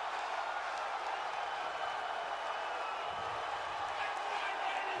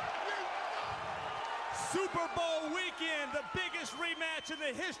 Super Bowl weekend, the biggest rematch in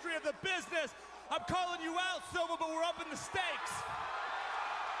the history of the business. I'm calling you out, Silva, but we're up in the stakes.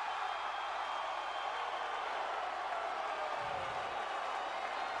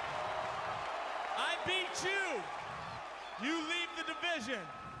 I beat you. You leave the division.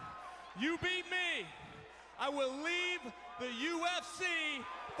 You beat me. I will leave the UFC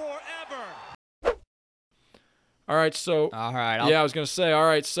forever. All right, so all right. I was gonna say, all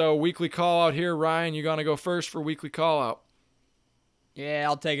right, so weekly call out here, Ryan. You gonna go first for weekly call out? Yeah,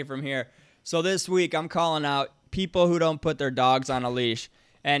 I'll take it from here. So this week I'm calling out people who don't put their dogs on a leash.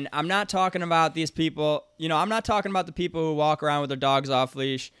 And I'm not talking about these people, I'm not talking about the people who walk around with their dogs off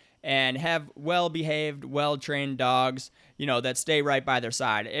leash and have well-behaved, well-trained dogs, that stay right by their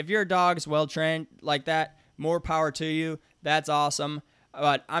side. If your dog's well-trained like that, more power to you. That's awesome.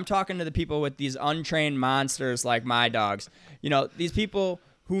 But I'm talking to the people with these untrained monsters like my dogs. These people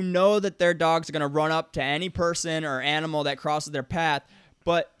who know that their dog's are going to run up to any person or animal that crosses their path,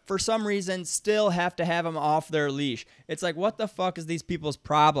 but for some reason still have to have them off their leash. It's like, what the fuck is these people's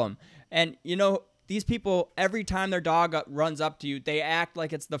problem? And, these people, every time their dog runs up to you, they act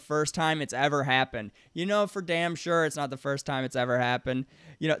like it's the first time it's ever happened. You know for damn sure it's not the first time it's ever happened.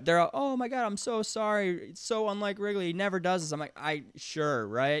 You know, they're all, oh my God, I'm so sorry. It's so unlike Wrigley. He never does this. I'm like, sure,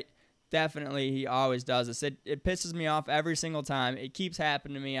 right? Definitely, he always does this. It pisses me off every single time. It keeps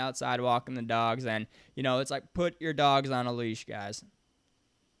happening to me outside walking the dogs. And, you know, it's like, put your dogs on a leash, guys.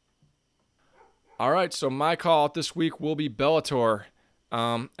 All right, so my call out this week will be Bellator.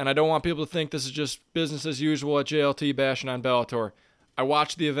 And I don't want people to think this is just business as usual at JLT bashing on Bellator. I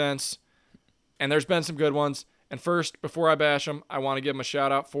watched the events, and there's been some good ones. And first, before I bash them, I want to give them a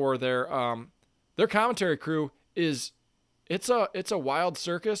shout out for their commentary crew. It's a wild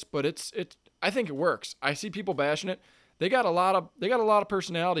circus, but I think it works. I see people bashing it. They got a lot of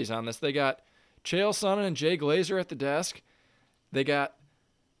personalities on this. They got Chael Sonnen and Jay Glazer at the desk. They got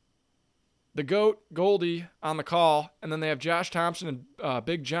the GOAT, Goldie, on the call, and then they have Josh Thompson and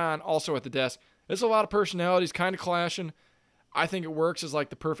Big John also at the desk. There's a lot of personalities kind of clashing. I think it works as like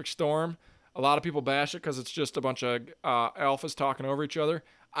the perfect storm. A lot of people bash it because it's just a bunch of alphas talking over each other.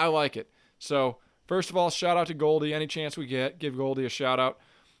 I like it. So, first of all, shout out to Goldie. Any chance we get, give Goldie a shout out.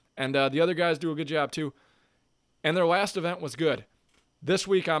 And the other guys do a good job too. And their last event was good. This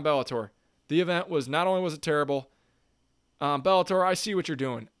week on Bellator, the event was, not only was it terrible, Bellator, I see what you're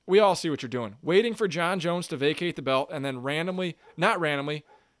doing. We all see what you're doing. Waiting for John Jones to vacate the belt and then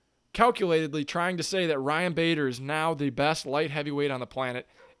calculatedly trying to say that Ryan Bader is now the best light heavyweight on the planet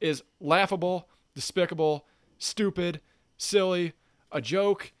is laughable, despicable, stupid, silly, a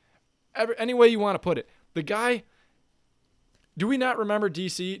joke, any way you want to put it. The guy, do we not remember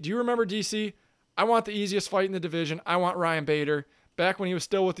DC? Do you remember DC? I want the easiest fight in the division. I want Ryan Bader, back when he was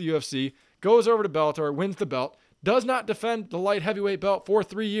still with the UFC, goes over to Bellator, wins the belt, does not defend the light heavyweight belt for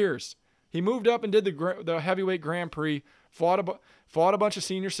 3 years. He moved up and did the heavyweight Grand Prix, fought a bunch of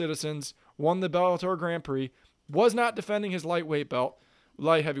senior citizens, won the Bellator Grand Prix, was not defending his light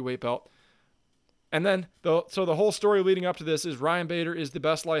heavyweight belt. And then, the whole story leading up to this is Ryan Bader is the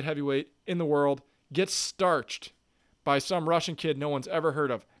best light heavyweight in the world, gets starched by some Russian kid no one's ever heard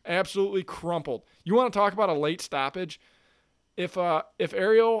of. Absolutely crumpled. You want to talk about a late stoppage? If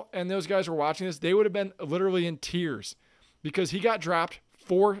Ariel and those guys were watching this, they would have been literally in tears because he got dropped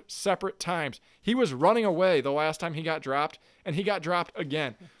 4 separate times. He was running away the last time he got dropped, and he got dropped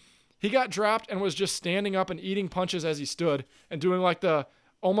again. He got dropped and was just standing up and eating punches as he stood and doing like the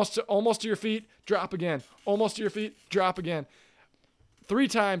almost to your feet, drop again. Almost to your feet, drop again. 3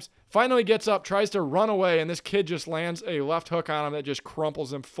 times. Finally gets up, tries to run away, and this kid just lands a left hook on him that just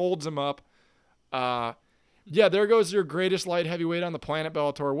crumples him, folds him up. Yeah, there goes your greatest light heavyweight on the planet,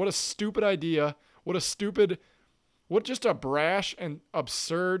 Bellator. What a stupid idea. What just a brash and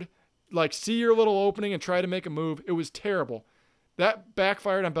absurd, like, see your little opening and try to make a move. It was terrible. That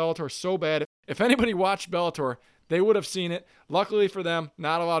backfired on Bellator so bad. If anybody watched Bellator, they would have seen it. Luckily for them,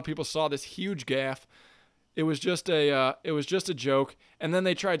 not a lot of people saw this huge gaffe. It was just a joke. And then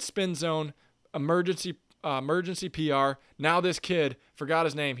they tried spin zone, emergency PR. Now this kid, forgot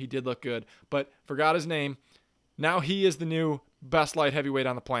his name. He did look good, but forgot his name. Now he is the new best light heavyweight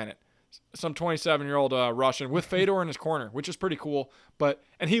on the planet. Some 27-year-old Russian with Fedor in his corner, which is pretty cool.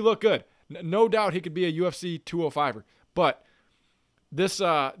 And he looked good. No doubt he could be a UFC 205er. But this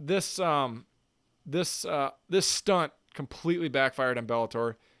stunt completely backfired on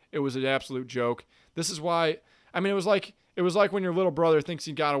Bellator. It was an absolute joke. This is why. I mean, it was like when your little brother thinks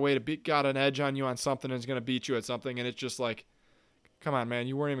he got an edge on you on something and is going to beat you at something, and it's just like, come on, man,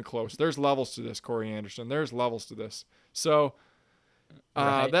 you weren't even close. There's levels to this, Corey Anderson. There's levels to this. So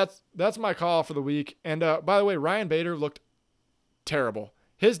right. That's my call for the week. And by the way, Ryan Bader looked terrible.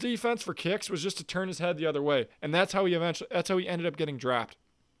 His defense for kicks was just to turn his head the other way, and that's how he ended up getting dropped.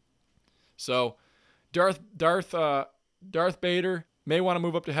 So Darth Bader may want to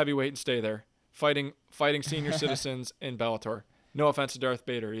move up to heavyweight and stay there, fighting senior citizens in Bellator. No offense to Darth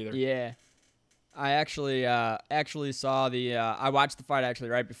Bader either. Yeah. I actually saw I watched the fight actually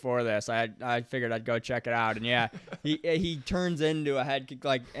right before this. I figured I'd go check it out, and yeah, he turns into a head kick,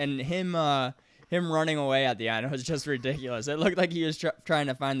 like, and him running away at the end was just ridiculous. It looked like he was trying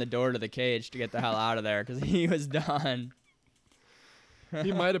to find the door to the cage to get the hell out of there because he was done.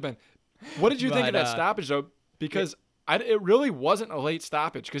 He might have been. What did you think of that stoppage though? Because it really wasn't a late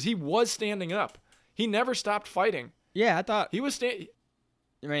stoppage because he was standing up. He never stopped fighting. Yeah, I thought he was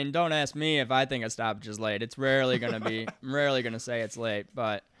I mean, don't ask me if I think a stoppage is late. It's rarely going to be. I'm rarely going to say it's late,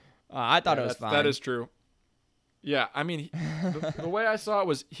 but I thought it was fine. That is true. Yeah, I mean, the way I saw it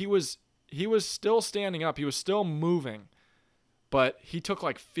was he was still standing up. He was still moving, but he took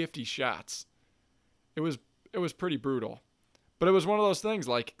like 50 shots. It was pretty brutal. But it was one of those things,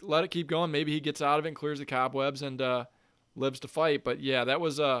 like, let it keep going. Maybe he gets out of it and clears the cobwebs and lives to fight. But, yeah, that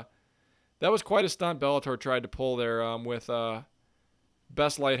was quite a stunt Bellator tried to pull there with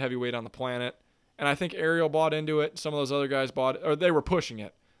best light heavyweight on the planet. And I think Ariel bought into it. Some of those other guys bought it, or they were pushing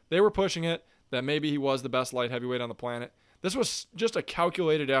it. They were pushing it that maybe he was the best light heavyweight on the planet. This was just a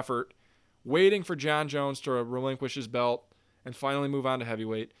calculated effort, waiting for John Jones to relinquish his belt and finally move on to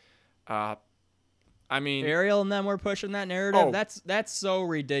heavyweight. I mean, Ariel and them were pushing that narrative. Oh. That's so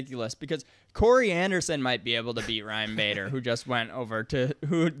ridiculous because Corey Anderson might be able to beat Ryan Bader, who just went over to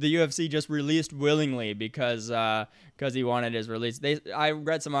who the UFC just released willingly because he wanted his release. I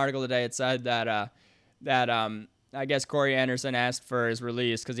read some article today. It said that I guess Corey Anderson asked for his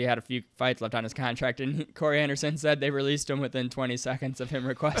release because he had a few fights left on his contract, and Corey Anderson said they released him within 20 seconds of him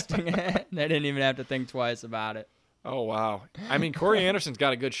requesting it. They didn't even have to think twice about it. oh, wow. I mean, Corey Anderson's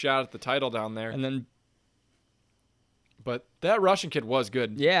got a good shot at the title down there. And then, But that Russian kid was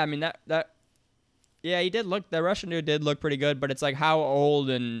good. yeah, I mean yeah, he did look. The Russian dude did look pretty good, but it's like how old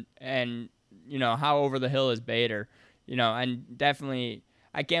and how over the hill is Bader, and definitely.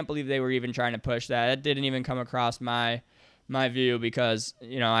 I can't believe they were even trying to push that. It didn't even come across my view because,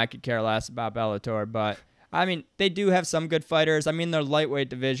 I could care less about Bellator. But, I mean, they do have some good fighters. I mean, their lightweight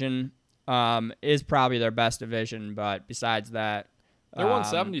division is probably their best division. But besides that, Their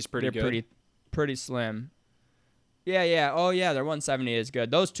 170 is pretty they're good. pretty slim. Yeah. Oh, yeah, their 170 is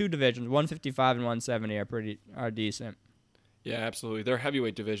good. Those two divisions, 155 and 170, are decent. Yeah, absolutely. Their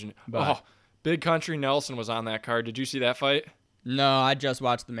heavyweight division. But- Big Country Nelson was on that card. Did you see that fight? No, I just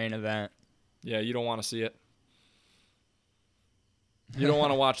watched the main event. Yeah, you don't want to see it. You don't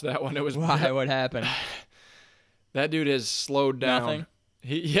want to watch that one. It was Why? What happened? That dude has slowed down. Nothing?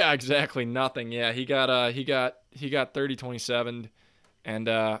 Yeah, exactly. Nothing. Yeah, he got 30-27, and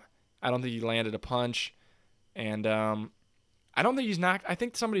I don't think he landed a punch, and I don't think he's knocked. I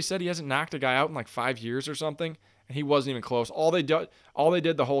think somebody said he hasn't knocked a guy out in like 5 years or something, and he wasn't even close. All they did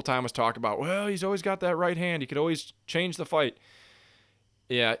the whole time was talk about, well, he's always got that right hand. He could always change the fight.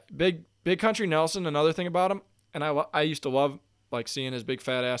 Yeah, big Country Nelson. Another thing about him, and I used to love like seeing his big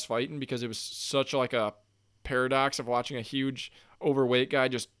fat ass fighting because it was such like a paradox of watching a huge overweight guy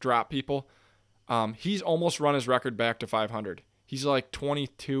just drop people. He's almost run his record back to 500. He's like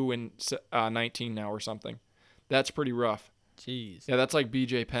 22 and 19 now or something. That's pretty rough. Jeez. Yeah, that's like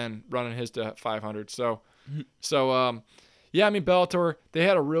BJ Penn running his to 500. So yeah, I mean, Bellator, they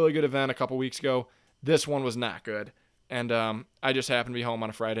had a really good event a couple weeks ago. This one was not good. And I just happened to be home on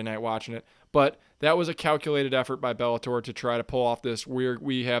a Friday night watching it. But that was a calculated effort by Bellator to try to pull off this weird,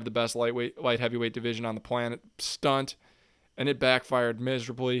 we have the best light heavyweight division on the planet stunt. And it backfired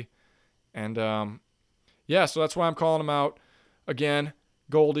miserably. And yeah, so that's why I'm calling him out. Again,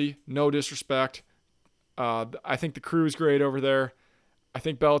 Goldie, no disrespect. I think the crew's great over there. I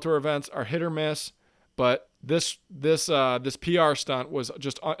think Bellator events are hit or miss. But this PR stunt was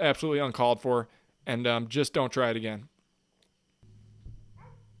just absolutely uncalled for, and just don't try it again.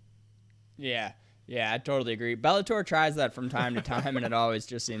 Yeah, I totally agree. Bellator tries that from time to time, and it always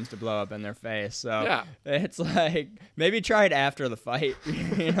just seems to blow up in their face. So Yeah. It's like maybe try it after the fight.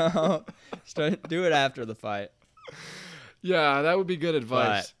 Just do it after the fight. Yeah, that would be good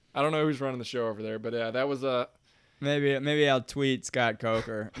advice. I don't know who's running the show over there, but yeah, that was Maybe I'll tweet Scott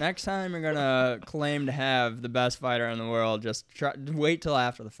Coker. Next time you're gonna claim to have the best fighter in the world, just wait till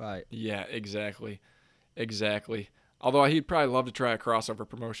after the fight. Yeah, exactly. Although he'd probably love to try a crossover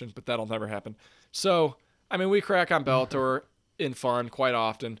promotion, but that'll never happen. So, I mean, we crack on Bellator in fun quite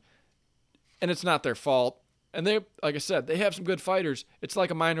often, and it's not their fault. And they, like I said, they have some good fighters. It's like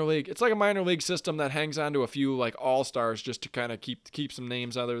a minor league. It's like a minor league system that hangs on to a few like all-stars just to kind of keep some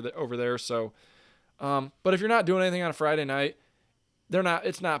names over there. So, but if you're not doing anything on a Friday night,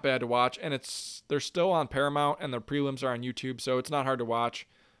 it's not bad to watch, and they're still on Paramount, and their prelims are on YouTube, so it's not hard to watch.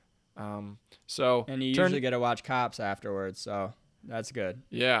 And you usually get to watch Cops afterwards, so that's good.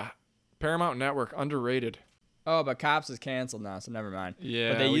 Yeah, Paramount Network, underrated. Oh, but Cops is canceled now, so never mind.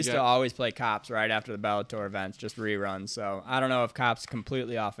 Yeah, but they used to always play Cops right after the Bellator events, just reruns. So I don't know if Cops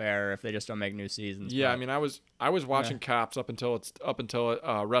completely off air or if they just don't make new seasons. Yeah, but I mean, I was watching Cops up until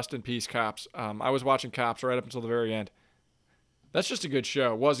rest in peace Cops. I was watching Cops right up until the very end. That's just a good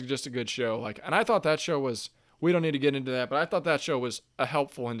show. Was just a good show. And I thought that show was. We don't need to get into that, but I thought that show was a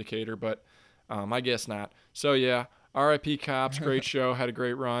helpful indicator, but I guess not. So yeah, R.I.P. Cops, great show, had a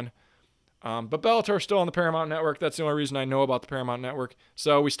great run. But Bellator's still on the Paramount Network. That's the only reason I know about the Paramount Network.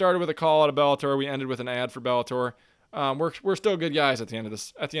 So we started with a call out of Bellator. We ended with an ad for Bellator. We're still good guys at the end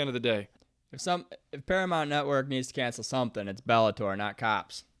of the day. If Paramount Network needs to cancel something, it's Bellator, not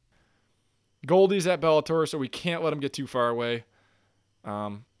Cops. Goldie's at Bellator, so we can't let him get too far away.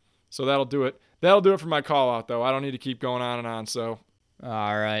 So that'll do it. That'll do it for my call out, though. I don't need to keep going on and on. So,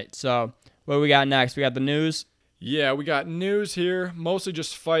 All right. So what do we got next? We got the news. yeah, we got news here, mostly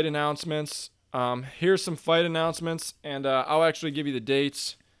just fight announcements. Here's some fight announcements, and I'll actually give you the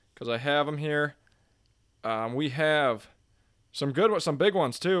dates because I have them here. We have some big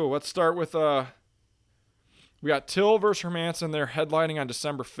ones too. Let's start with we got Till versus Hermanson. They're headlining on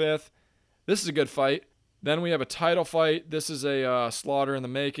December 5th. This is a good fight. Then we have a title fight. This is a slaughter in the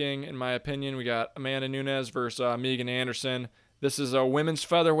making, in my opinion. We got Amanda Nunes versus Megan Anderson. This is a women's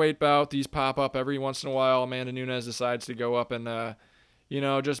featherweight bout. These pop up every once in a while. Amanda Nunes decides to go up and,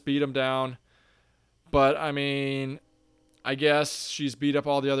 just beat them down. But, I mean, I guess she's beat up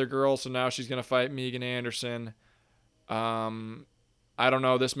all the other girls, so now she's going to fight Megan Anderson. I don't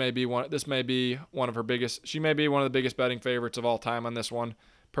know. This may be one of her biggest. She may be one of the biggest betting favorites of all time on this one,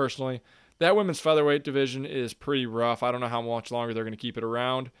 personally. That women's featherweight division is pretty rough. I don't know how much longer they're going to keep it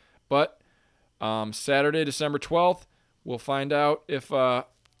around. But Saturday, December 12th, we'll find out if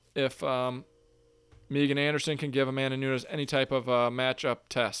Megan Anderson can give Amanda Nunes any type of matchup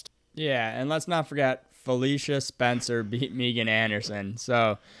test. Yeah, and let's not forget Felicia Spencer beat Megan Anderson.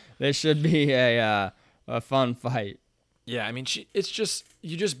 So this should be a fun fight. Yeah, I mean, it's just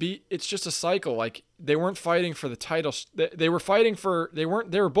a cycle. Like, they weren't fighting for the title. They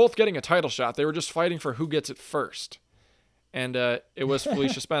were both getting a title shot. They were just fighting for who gets it first. And it was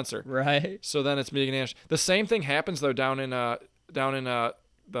Felicia Spencer. Right. So then it's Megan Anderson. The same thing happens though down in the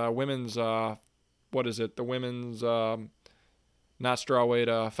women's the women's not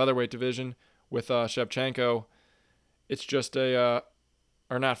strawweight featherweight division with Shevchenko. It's just or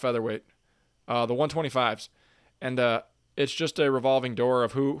not featherweight. The 125s. And it's just a revolving door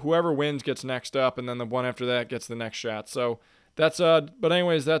of whoever wins gets next up, and then the one after that gets the next shot. So that's but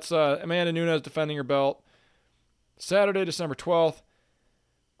anyways, that's Amanda Nunes defending her belt. Saturday, December 12th.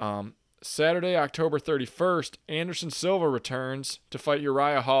 Saturday, October 31st, Anderson Silva returns to fight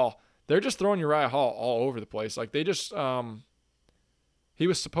Uriah Hall. They're just throwing Uriah Hall all over the place. Like, they just he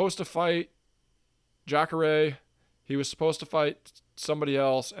was supposed to fight Jacare. He was supposed to fight somebody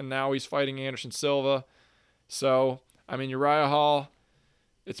else, and now he's fighting Anderson Silva. So, I mean, Uriah Hall,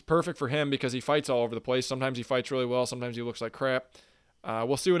 it's perfect for him because he fights all over the place. Sometimes he fights really well. Sometimes he looks like crap.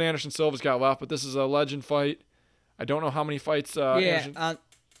 We'll see what Anderson Silva's got left, but this is a legend fight. I don't know how many fights. On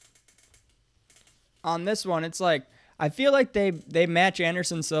this one, it's like, I feel like they match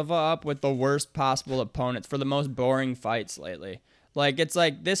Anderson Silva up with the worst possible opponents for the most boring fights lately. Like, it's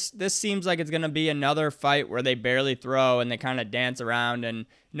like this seems like it's going to be another fight where they barely throw and they kind of dance around and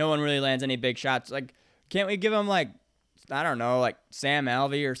no one really lands any big shots. Like, can't we give him, like, I don't know, like Sam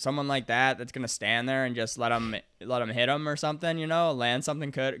Alvey or someone like that that's going to stand there and just let him hit him or something, land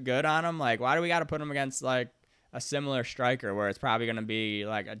something good on him? Like, why do we got to put him against, like, a similar striker where it's probably going to be,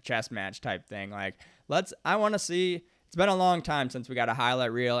 like, a chess match type thing? Like, I want to see, it's been a long time since we got a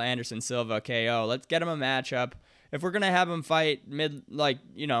highlight reel Anderson Silva KO. Let's get him a matchup. If we're going to have him fight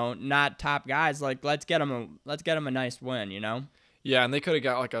not top guys, like, let's get him a nice win, Yeah, and they could have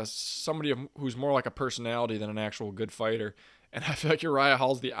got like somebody who's more like a personality than an actual good fighter. And I feel like Uriah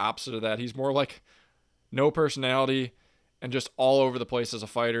Hall's the opposite of that. He's more like no personality and just all over the place as a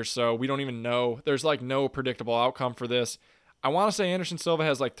fighter. So we don't even know. There's like no predictable outcome for this. I want to say Anderson Silva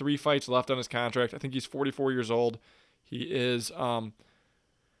has like 3 fights left on his contract. I think he's 44 years old. He is,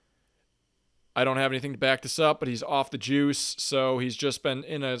 I don't have anything to back this up, but he's off the juice. So he's just been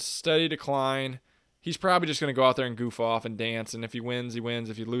in a steady decline. He's probably just going to go out there and goof off and dance. And if he wins, he wins.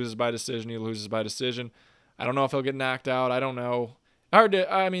 If he loses by decision, he loses by decision. I don't know if he'll get knocked out. I don't know.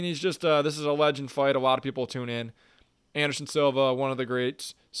 He's just, this is a legend fight. A lot of people tune in. Anderson Silva, one of the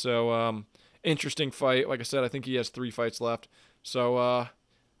greats. So, interesting fight. Like I said, I think he has 3 fights left. So, I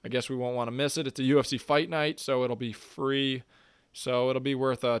guess we won't want to miss it. It's a UFC fight night, so it'll be free. So, it'll be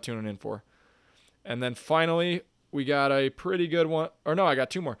worth tuning in for. And then finally, we got a pretty good one. Or no, I got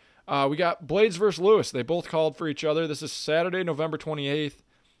 2 more. We got Blades versus Lewis. They both called for each other. This is Saturday, November 28th,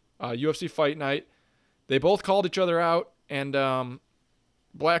 UFC Fight Night. They both called each other out. And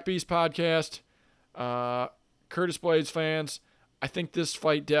Black Beast Podcast, Curtis Blades fans, I think this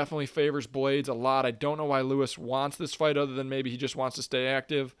fight definitely favors Blades a lot. I don't know why Lewis wants this fight other than maybe he just wants to stay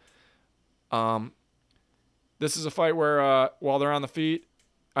active. This is a fight where while they're on the feet,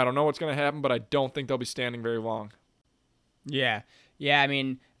 I don't know what's going to happen, but I don't think they'll be standing very long. Yeah. Yeah, I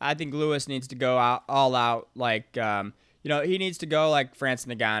mean, I think Lewis needs to go all out like he needs to go like Francis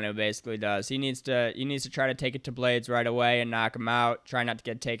Ngannou basically does. He needs to try to take it to Blades right away and knock him out, try not to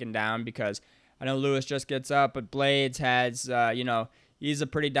get taken down, because I know Lewis just gets up, but Blades has he's a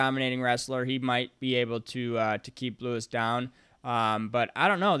pretty dominating wrestler. He might be able to keep Lewis down. But I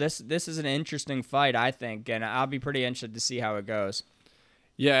don't know. This is an interesting fight, I think, and I'll be pretty interested to see how it goes.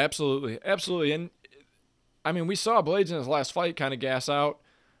 Yeah, absolutely. Absolutely. And I mean, we saw Blades in his last fight kind of gas out.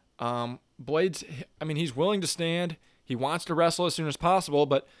 Blades, I mean, he's willing to stand. He wants to wrestle as soon as possible,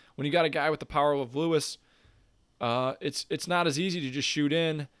 but when you got a guy with the power of Lewis, it's not as easy to just shoot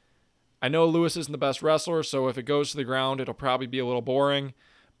in. I know Lewis isn't the best wrestler, so if it goes to the ground, it'll probably be a little boring.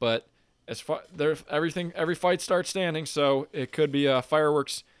 But every fight starts standing, so it could be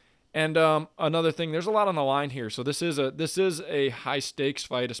fireworks. And another thing, there's a lot on the line here, so this is a high stakes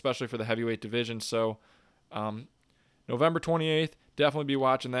fight, especially for the heavyweight division. So November 28th, definitely be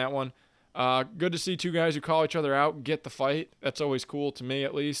watching that one. Good to see two guys who call each other out get the fight. That's always cool to me,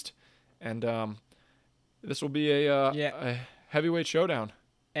 at least. And this will be a heavyweight showdown.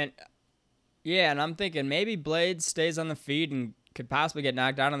 And and I'm thinking maybe Blades stays on the feet and could possibly get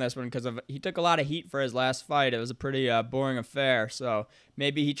knocked out on this one because he took a lot of heat for his last fight. It was a pretty boring affair. So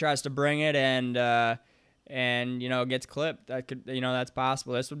maybe he tries to bring it and gets clipped. That could that's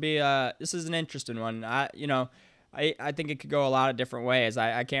possible. This is an interesting one. I think it could go a lot of different ways.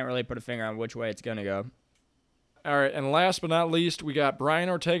 I can't really put a finger on which way it's gonna go. All right, and last but not least, we got Brian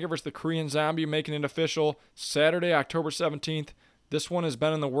Ortega versus the Korean Zombie making it official Saturday, October 17th. This one has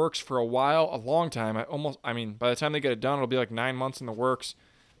been in the works for a while, a long time. By the time they get it done, it'll be like 9 months in the works.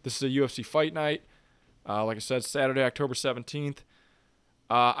 This is a UFC fight night. Like I said, Saturday, October 17th.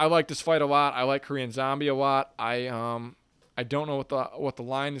 I like this fight a lot. I like Korean Zombie a lot. I don't know what the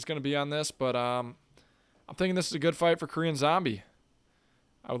line is going to be on this, but I'm thinking this is a good fight for Korean Zombie.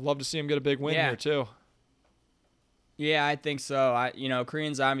 I would love to see him get a big win here too. Yeah, I think so.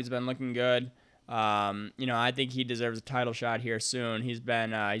 Korean Zombie's been looking good. I think he deserves a title shot here soon. He's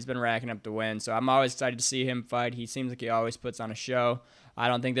been racking up the wins, so I'm always excited to see him fight. He seems like he always puts on a show. I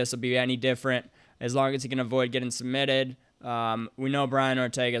don't think this will be any different as long as he can avoid getting submitted. We know Brian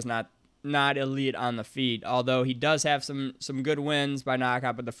Ortega's not elite on the feet, although he does have some good wins by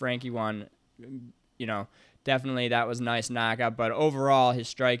knockout, but the Frankie one, definitely that was a nice knockout. But overall, his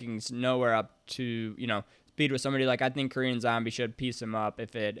striking's nowhere up to speed with somebody like I think Korean Zombie should piece him up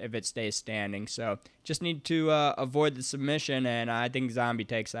if it stays standing. So just need to avoid the submission, and I think Zombie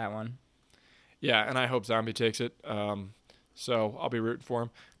takes that one. Yeah, and I hope Zombie takes it. So I'll be rooting for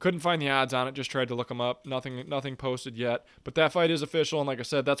him. Couldn't find the odds on it. Just tried to look them up. Nothing posted yet. But that fight is official, and like I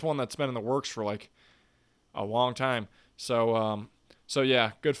said, that's one that's been in the works for like a long time. So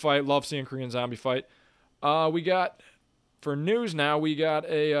yeah, good fight. Love seeing Korean Zombie fight. We got for news now. We got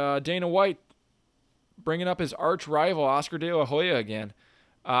a Dana White bringing up his arch rival Oscar De La Hoya again.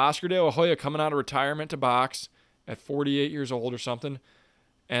 Oscar De La Hoya coming out of retirement to box at 48 years old or something.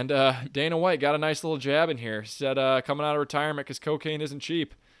 And Dana White got a nice little jab in here. Said coming out of retirement because cocaine isn't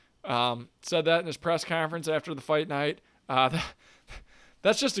cheap. Said that in his press conference after the fight night.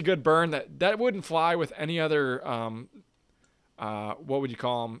 That's just a good burn. That wouldn't fly with any other, what would you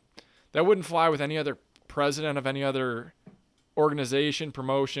call him? That wouldn't fly with any other president of any other organization,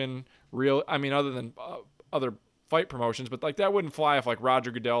 promotion, other than other fight promotions, but like that wouldn't fly if like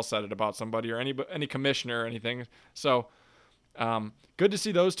Roger Goodell said it about somebody or any commissioner or anything. So good to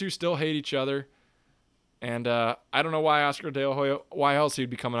see those two still hate each other. And I don't know why Oscar De La Hoya, why else he'd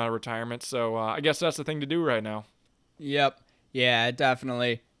be coming out of retirement. So I guess that's the thing to do right now. Yep. Yeah,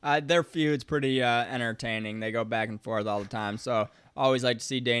 definitely. Their feud's pretty entertaining. They go back and forth all the time. So always like to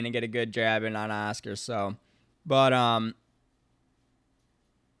see Dana get a good jab in on Oscar. So, but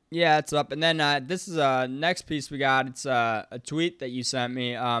yeah, it's up. And then this is next piece we got. It's a tweet that you sent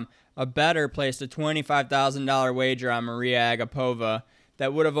me. A bettor placed a $25,000 wager on Maria Agapova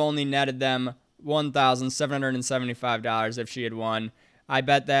that would have only netted them $1,775 if she had won. I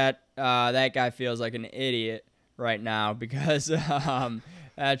bet that that guy feels like an idiot right now because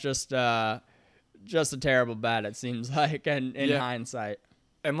that's just a terrible bet, it seems like, in hindsight.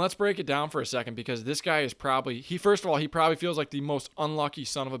 And let's break it down for a second because this guy is first of all, he probably feels like the most unlucky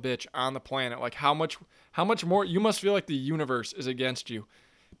son of a bitch on the planet. Like how much more you must feel like the universe is against you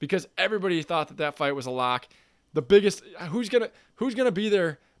because everybody thought that fight was a lock. The biggest, who's going to be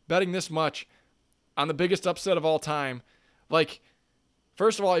there betting this much on the biggest upset of all time? Like,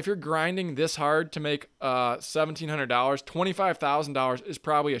 first of all, if you're grinding this hard to make $1,700, $25,000 is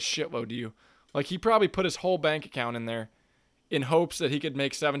probably a shitload to you. Like he probably put his whole bank account in there in hopes that he could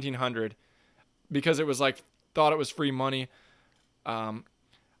make $1,700 because it was like thought it was free money. I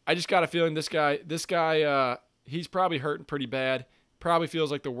just got a feeling this guy, he's probably hurting pretty bad. Probably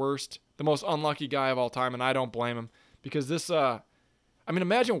feels like the most unlucky guy of all time, and I don't blame him because this.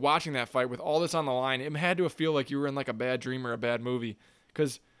 Imagine watching that fight with all this on the line. It had to feel like you were in like a bad dream or a bad movie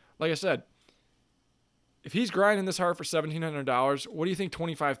because, like I said, if he's grinding this hard for $1,700, what do you think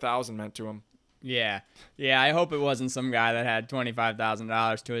 $25,000 meant to him? Yeah. Yeah, I hope it wasn't some guy that had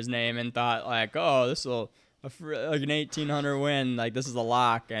 $25,000 to his name and thought like, oh, this will like an 1,800 win, like this is a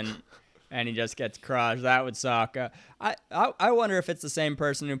lock, and he just gets crushed. That would suck. I wonder if it's the same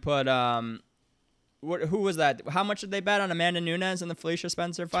person who put who was that? How much did they bet on Amanda Nunes in the Felicia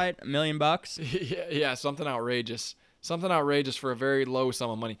Spencer fight? $1 million? Yeah, something outrageous. Something outrageous for a very low sum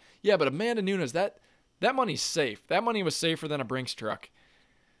of money. Yeah, but Amanda Nunes, that money's safe. That money was safer than a Brinks truck.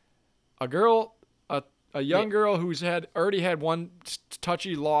 A young girl who's already had one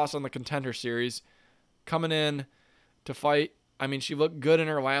touchy loss on the Contender Series, coming in to fight. I mean, she looked good in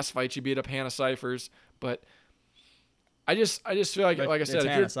her last fight. She beat up Hannah Cyphers, but I just feel like I said,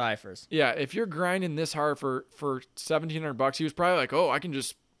 Hannah Cyphers. Yeah, if you're grinding this hard for $1,700, he was probably like, oh, I can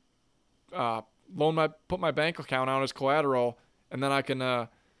just put my bank account out as collateral, and then I can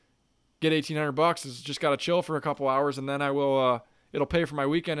get $1,800. It's just got to chill for a couple hours, and then I will. It'll pay for my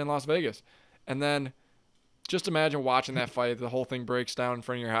weekend in Las Vegas. And then just imagine watching that fight. The whole thing breaks down in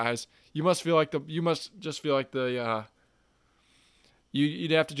front of your eyes. You'd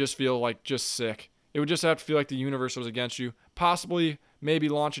have to just feel like just sick. It would just have to feel like the universe was against you. Possibly, maybe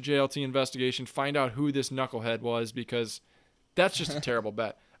launch a JLT investigation, find out who this knucklehead was, because that's just a terrible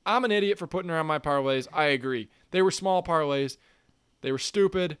bet. I'm an idiot for putting her on my parlays. I agree. They were small parlays. They were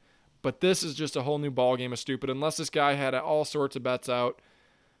stupid, but this is just a whole new ballgame of stupid. Unless this guy had all sorts of bets out,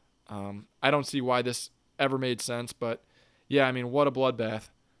 I don't see why this ever made sense. But yeah, I mean, what a bloodbath.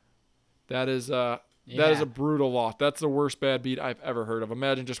 That is a brutal loss. That's the worst bad beat I've ever heard of.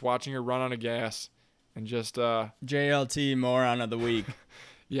 Imagine just watching her run out of gas and just JLT moron of the week.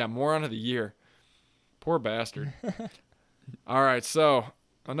 Yeah, moron of the year. Poor bastard. All right, so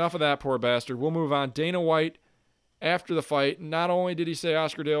enough of that poor bastard. We'll move on. Dana White, after the fight, not only did he say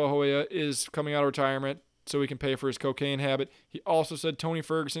Oscar De La Hoya is coming out of retirement so he can pay for his cocaine habit, he also said Tony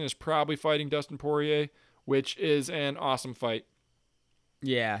Ferguson is probably fighting Dustin Poirier, which is an awesome fight.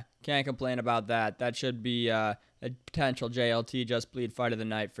 Yeah, can't complain about that. That should be a potential JLT Just Bleed fight of the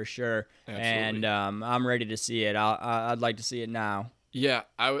night for sure. Absolutely. And I'm ready to see it. I'd like to see it now. Yeah,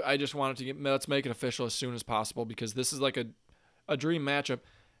 I just wanted to let's make it official as soon as possible, because this is like a dream matchup.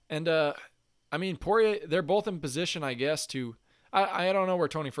 And I mean, Poirier, they're both in position, I guess, to I don't know where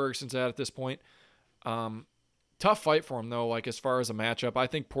Tony Ferguson's at this point. Tough fight for him though, like as far as a matchup. I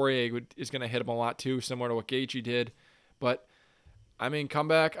think Poirier is going to hit him a lot too, similar to what Gaethje did. But I mean,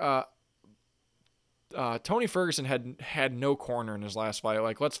 comeback. Tony Ferguson had no corner in his last fight.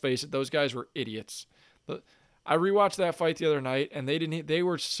 Like, let's face it, those guys were idiots. I rewatched that fight the other night, and they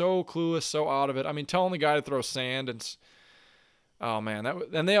were so clueless, so out of it. I mean, telling the guy to throw sand and oh man,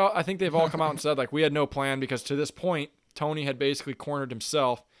 I think they've all come out and said like we had no plan, because to this point Tony had basically cornered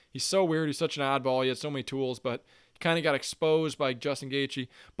himself. He's so weird. He's such an oddball. He had so many tools, but he kind of got exposed by Justin Gaethje.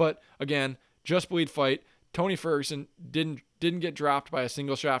 But again, Just Bleed fight. Tony Ferguson didn't get dropped by a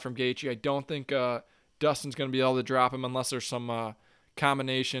single shot from Gaethje. I don't think Dustin's going to be able to drop him unless there's some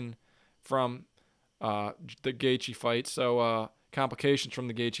combination from the Gaethje fight. So complications from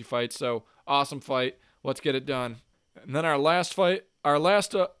the Gaethje fight. So awesome fight. Let's get it done. And then our last fight, our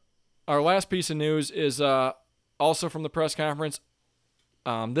last piece of news is also from the press conference.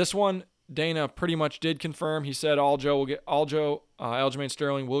 This one, Dana pretty much did confirm. He said Aljamain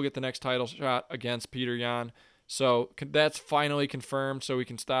Sterling will get the next title shot against Peter Yan. So that's finally confirmed. So we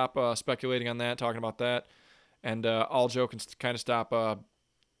can stop speculating on that, talking about that, and Aljo can kind of stop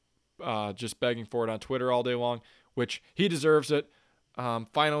just begging for it on Twitter all day long, which he deserves it.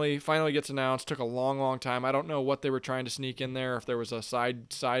 Finally gets announced. Took a long time. I don't know what they were trying to sneak in there, if there was a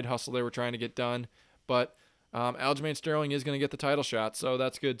side hustle they were trying to get done, but Aljamain Sterling is going to get the title shot, so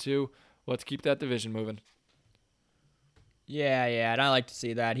that's good too. Let's keep that division moving. Yeah, and I like to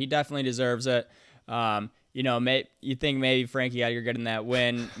see that. He definitely deserves it. You think maybe Frankie Edgar getting that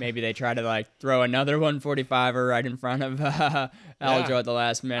win, maybe they try to like throw another 145er right in front of Aljo at the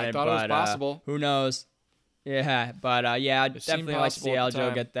last minute. I thought it was possible. Who knows? Yeah, but I'd definitely like to see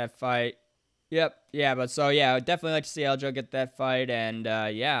Aljo get that fight. Yep. Yeah, but I'd definitely like to see Aljo get that fight, and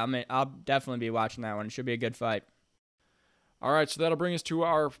I'll definitely be watching that one. It should be a good fight. All right, so that'll bring us to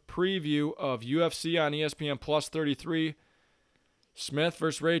our preview of UFC on ESPN Plus 33. Smith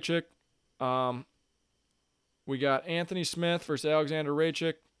versus Raychik. We got Anthony Smith versus Alexander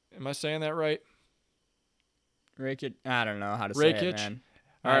Raychik. Am I saying that right? Raychik. I don't know how to say it, man.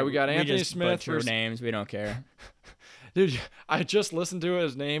 All right, we got Anthony Smith versus names. We don't care. Dude, I just listened to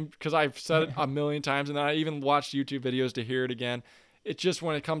his name because I've said it a million times, and then I even watched YouTube videos to hear it again. It's just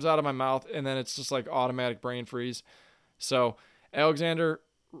when it comes out of my mouth, and then it's just like automatic brain freeze. So Alexander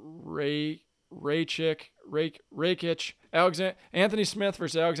Rakic. Anthony Smith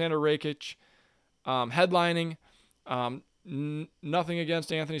versus Alexander Rakic. Headlining. Nothing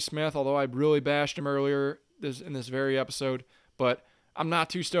against Anthony Smith, although I really bashed him earlier in this very episode. But I'm not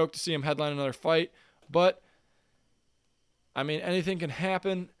too stoked to see him headline another fight. But, I mean, anything can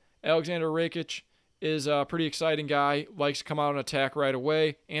happen. Alexander Rakic is a pretty exciting guy, likes to come out and attack right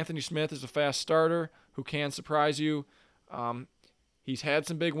away. Anthony Smith is a fast starter who can surprise you. He's had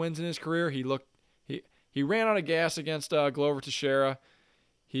some big wins in his career. He ran out of gas against Glover Teixeira.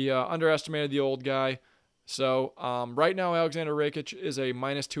 He underestimated the old guy. So right now, Alexander Rakic is a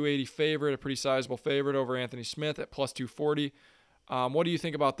minus 280 favorite, a pretty sizable favorite over Anthony Smith at plus 240. What do you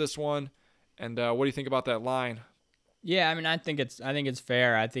think about this one? And what do you think about that line? Yeah, I mean, I think it's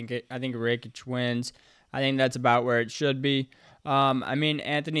fair. I think Rakic wins. I think that's about where it should be. I mean,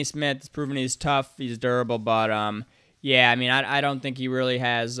 Anthony Smith has proven he's tough, he's durable, but yeah, I mean, I don't think he really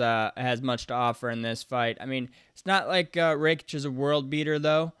has much to offer in this fight. I mean, it's not like Rakic is a world beater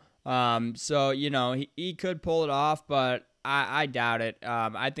though. So he could pull it off, but I doubt it.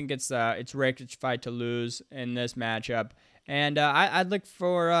 I think it's Rakic's fight to lose in this matchup, and I'd look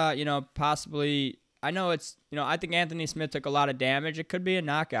for possibly. I know I think Anthony Smith took a lot of damage. It could be a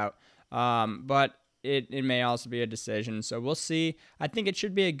knockout, but it may also be a decision. So we'll see. I think it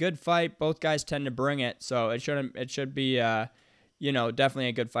should be a good fight. Both guys tend to bring it, so it should be definitely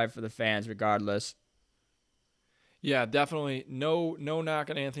a good fight for the fans, regardless. Yeah, definitely. No knock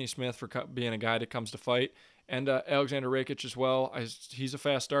on Anthony Smith for being a guy that comes to fight, and Alexander Rakic as well. He's a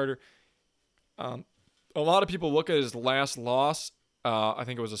fast starter. A lot of people look at his last loss. I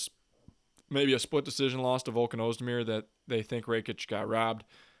think it was maybe a split decision loss to Volkan Ozdemir that they think Rakic got robbed.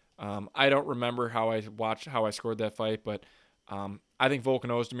 I don't remember how I scored that fight, but I think Volkan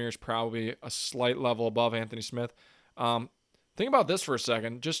Ozdemir is probably a slight level above Anthony Smith. Think about this for a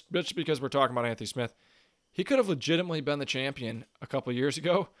second, just because we're talking about Anthony Smith. He could have legitimately been the champion a couple of years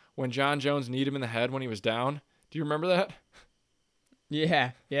ago when John Jones kneed him in the head when he was down. Do you remember that?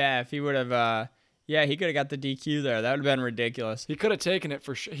 Yeah. If he would have, he could have got the DQ there. That would have been ridiculous. He could have taken it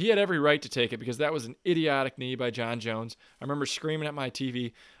for sure. He had every right to take it because that was an idiotic knee by John Jones. I remember screaming at my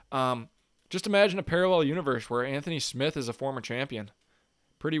TV. Just imagine a parallel universe where Anthony Smith is a former champion.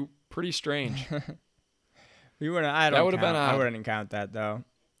 Pretty strange. I wouldn't count that though.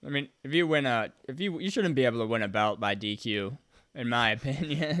 I mean, if you shouldn't be able to win a belt by DQ, in my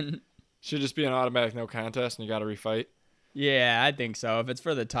opinion. Should just be an automatic no contest and you got to refight. Yeah, I think so. If it's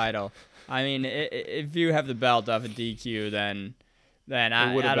for the title, I mean, if you have the belt off a DQ, then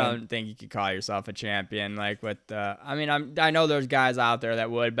I don't think you could call yourself a champion. Like I know there's guys out there that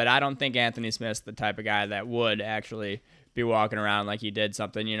would, but I don't think Anthony Smith's the type of guy that would actually be walking around like he did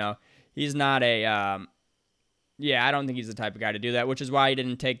something. He's not a. I don't think he's the type of guy to do that, which is why he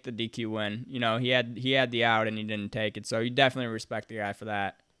didn't take the DQ win. He had the out and he didn't take it, so you definitely respect the guy for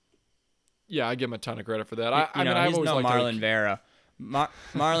that. Yeah, I give him a ton of credit for that. He's no Marlon Vera.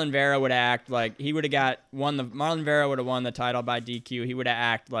 Marlon Vera would act like he would have Marlon Vera would have won the title by DQ. He would have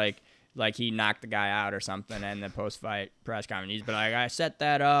acted like he knocked the guy out or something in the post-fight press conference. He'd be like, I set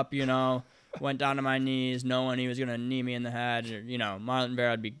that up, went down to my knees, knowing he was going to knee me in the head. Marlon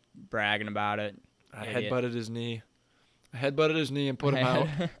Vera would be bragging about it. I headbutted his knee and put him out.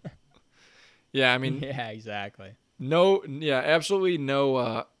 Yeah, I mean. Yeah, exactly. Absolutely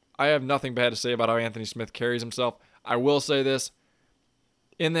no. I have nothing bad to say about how Anthony Smith carries himself. I will say this.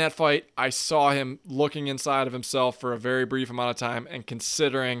 In that fight, I saw him looking inside of himself for a very brief amount of time and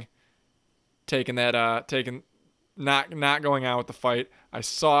considering not going out with the fight.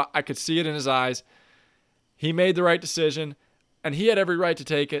 I could see it in his eyes. He made the right decision, and he had every right to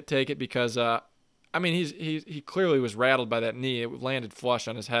take it because he clearly was rattled by that knee. It landed flush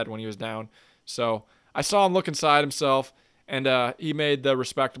on his head when he was down. So I saw him look inside himself, and he made the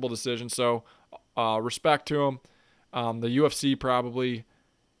respectable decision. So respect to him. The UFC probably,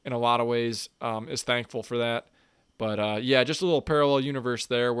 in a lot of ways, is thankful for that. But just a little parallel universe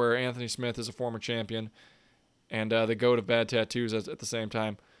there where Anthony Smith is a former champion and the GOAT of bad tattoos at the same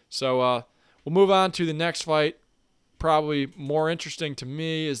time. So we'll move on to the next fight. Probably more interesting to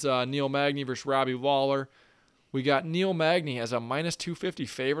me is Neil Magny versus Robbie Lawler. We got Neil Magny as a minus 250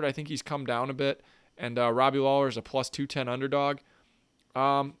 favorite. I think he's come down a bit. And Robbie Lawler is a plus 210 underdog.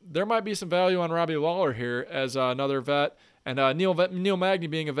 There might be some value on Robbie Lawler here as another vet. And Neil Magny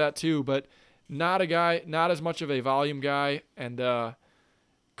being a vet too, but not as much of a volume guy. And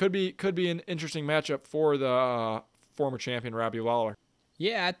could be an interesting matchup for the former champion Robbie Lawler.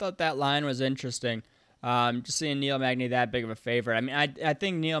 Yeah, I thought that line was interesting. Just seeing Neil Magny that big of a favorite. I mean, I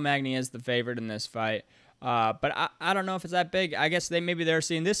think Neil Magny is the favorite in this fight. But I don't know if it's that big. I guess maybe they're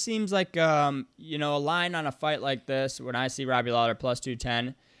seeing this seems like a line on a fight like this. When I see Robbie Lawler plus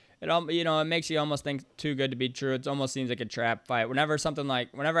 210, it makes you almost think too good to be true. It almost seems like a trap fight. Whenever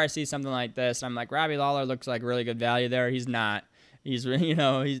I see something like this, I'm like, Robbie Lawler looks like really good value there. He's not. He's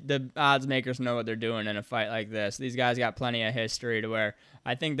the odds makers know what they're doing in a fight like this. These guys got plenty of history to where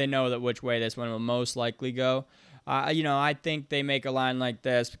I think they know that which way this one will most likely go. I think they make a line like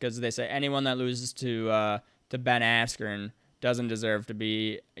this because they say anyone that loses to Ben Askren doesn't deserve to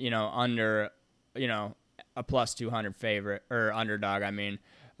be under a plus 200 favorite or underdog. I mean,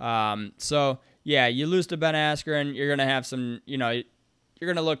 so yeah, you lose to Ben Askren, you're gonna have some you're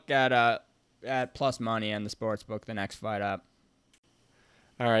gonna look at plus money on the sports book the next fight up.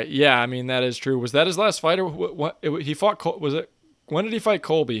 All right, yeah, I mean that is true. Was that his last fight, or he fought? Was it? When did he fight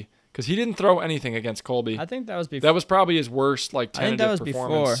Colby? Because he didn't throw anything against Colby. I think that was before. That was probably his worst tentative performance.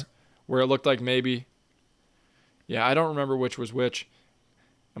 Before. Where it looked like maybe. Yeah, I don't remember which was which.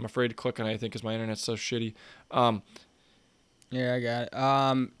 I'm afraid to click on anything because my internet's so shitty. Yeah, I got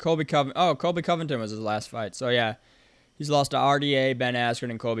it. Colby Covington was his last fight. So yeah, he's lost to RDA, Ben Askren,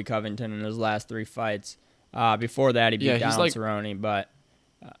 and Colby Covington in his last 3 fights. Before that, he beat Donald Cerrone, but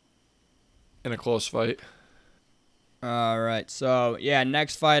in a close fight. All right, so yeah,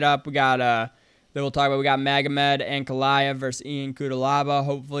 next fight up, we got that we'll talk about. We got Magomed Ankalaev versus Ian Cutelaba.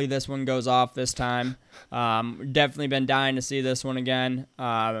 Hopefully, this one goes off this time. Definitely been dying to see this one again.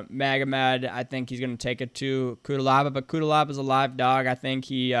 Magomed, I think he's going to take it to Cutelaba, but Cutelaba's a live dog. I think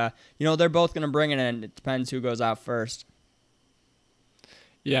they're both going to bring it in. It depends who goes out first.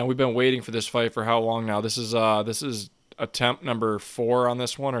 Yeah, we've been waiting for this fight for how long now? This is attempt number 4 on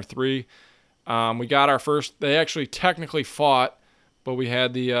this one, or 3. We got our first. They actually technically fought, but we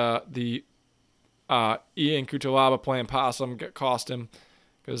had the Ian Cutelaba playing possum cost him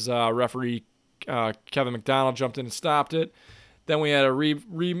because referee Kevin McDonald jumped in and stopped it. Then we had a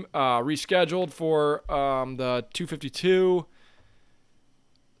rescheduled for the 252.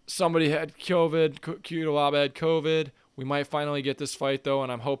 Somebody had COVID. Cutelaba had COVID. We might finally get this fight though,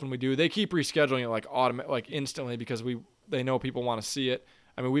 and I'm hoping we do. They keep rescheduling it instantly because they know people want to see it.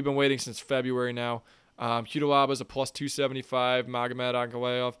 I mean, we've been waiting since February now. Cutelaba is a plus 275. Magomed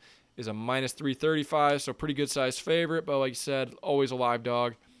Ankalaev is a minus 335, so pretty good size favorite. But like you said, always a live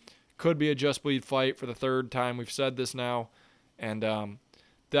dog. Could be a just bleed fight for the 3rd time we've said this now, and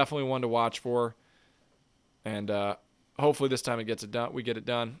definitely one to watch for. And hopefully this time we get it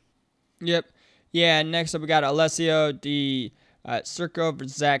done. Yep. Yeah. Next up, we got Alessio Di Circo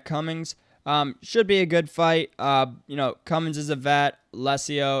versus Zach Cummings. Should be a good fight. Cummins is a vet.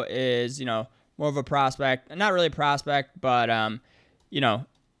 Alessio is, more of a prospect. Not really a prospect, but, kind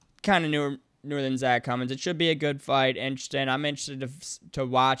of newer than Zach Cummins. It should be a good fight. Interesting. I'm interested to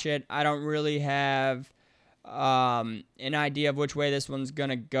watch it. I don't really have an idea of which way this one's going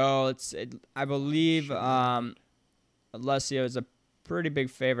to go. I believe Alessio is a pretty big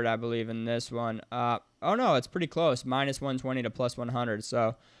favorite, I believe, in this one. It's pretty close. Minus 120 to plus 100.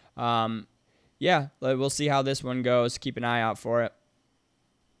 So, yeah, we'll see how this one goes. Keep an eye out for it.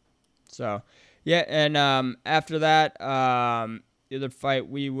 So, yeah, and after that, the other fight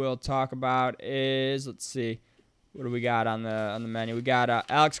we will talk about is, let's see, what do we got on the menu? We got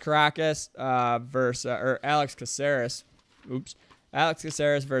Alex Caceres versus Alex Caceres. Alex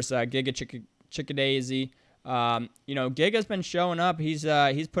Caceres versus Giga Chikadze. Giga's been showing up. He's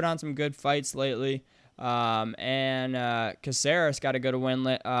put on some good fights lately. And Caceres got a good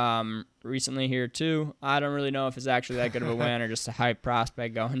win recently here too. I don't really know if it's actually that good of a win or just a hype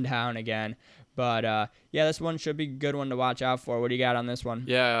prospect going down again. But yeah, this one should be a good one to watch out for. What do you got on this one?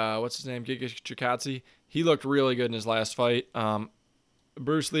 Yeah, what's his name? Giga Chikadze. He looked really good in his last fight.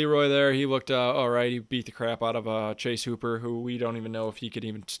 Bruce Leroy there, he looked all right. He beat the crap out of Chase Hooper, who we don't even know if he could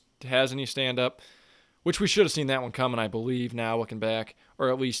even has any stand-up, which we should have seen that one coming, I believe, now looking back, or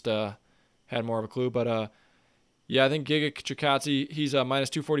at least had more of a clue. But, yeah, I think Giga Chikadze, he's a minus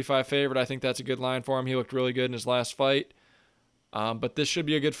 245 favorite. I think that's a good line for him. He looked really good in his last fight. But this should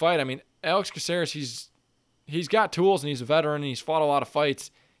be a good fight. I mean, Alex Caceres, he's got tools, and he's a veteran, and he's fought a lot of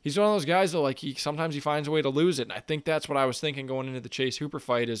fights. He's one of those guys that sometimes he finds a way to lose it. And I think that's what I was thinking going into the Chase Hooper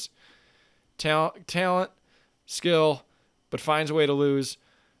fight is talent, skill, but finds a way to lose.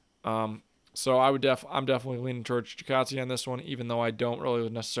 So I'm definitely leaning towards Chikadze on this one, even though I don't really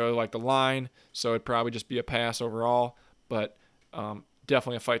necessarily like the line. So it'd probably just be a pass overall, but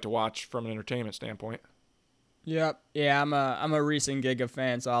definitely a fight to watch from an entertainment standpoint. Yep. Yeah, I'm a recent Giga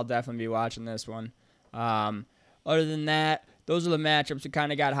fan, so I'll definitely be watching this one. Other than that, those are the matchups that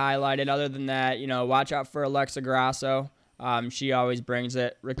kind of got highlighted. Other than that, watch out for Alexa Grasso. She always brings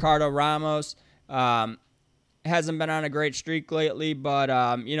it. Ricardo Ramos, hasn't been on a great streak lately, but,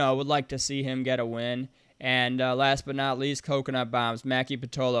 would like to see him get a win. And last but not least, Coconut Bombs, Maki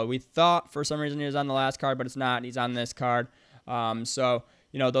Pitolo. We thought for some reason he was on the last card, but it's not. He's on this card. So,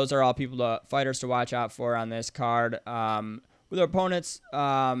 those are all fighters to watch out for on this card. With our opponents, we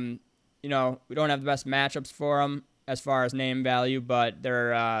don't have the best matchups for them as far as name value, but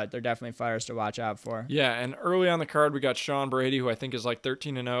they're definitely fighters to watch out for. Yeah, and early on the card, we got Sean Brady, who I think is like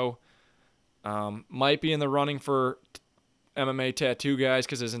 13-0. Might be in the running for MMA tattoo guys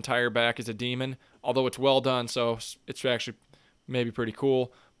because his entire back is a demon, although it's well done, so it's actually maybe pretty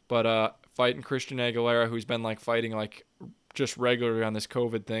cool. But fighting Christian Aguilera, who's been like fighting like just regularly on this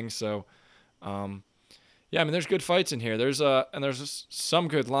COVID thing. So, yeah, I mean, there's good fights in here. There's some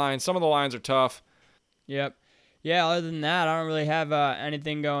good lines. Some of the lines are tough. Yep. Yeah, other than that, I don't really have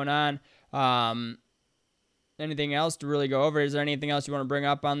anything going on. Anything else to really go over? Is there anything else you want to bring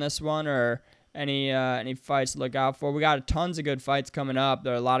up on this one, or any fights to look out for? We got tons of good fights coming up.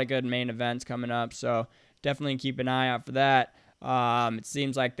 There are a lot of good main events coming up, so definitely keep an eye out for that. It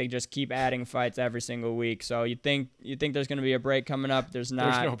seems like they just keep adding fights every single week. So you think there's going to be a break coming up? There's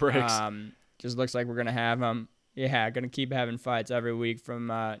not. There's no breaks. Just looks like we're going to have them. Yeah, going to keep having fights every week from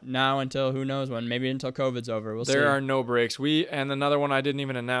now until who knows when. Maybe until COVID's over. We'll see. There are no breaks. And another one I didn't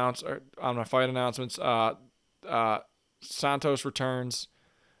even announce on my fight announcements. Santos returns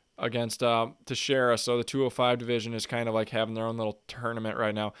against Teixeira, so the 205 division is kind of like having their own little tournament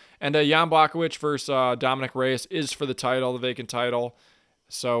right now. And Jan Blachowicz versus Dominic Reyes is for the title, the vacant title.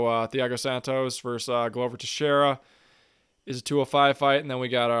 So Thiago Santos versus Glover Teixeira is a 205 fight, and then we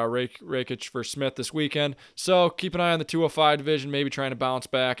got Rakic versus Smith this weekend. So keep an eye on the 205 division, maybe trying to bounce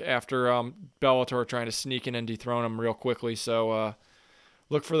back after Bellator trying to sneak in and dethrone them real quickly. So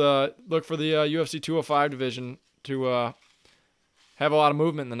look for the UFC 205 division to have a lot of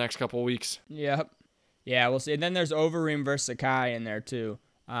movement in the next couple of weeks. Yep. Yeah, we'll see. And then there's Overeem versus Sakai in there too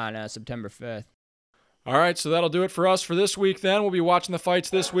on September 5th. All right, so that'll do it for us for this week then. We'll be watching the fights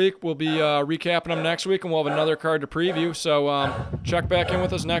this week. We'll be recapping them next week, and we'll have another card to preview. So check back in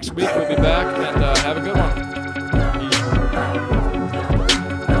with us next week. We'll be back, and have a good one.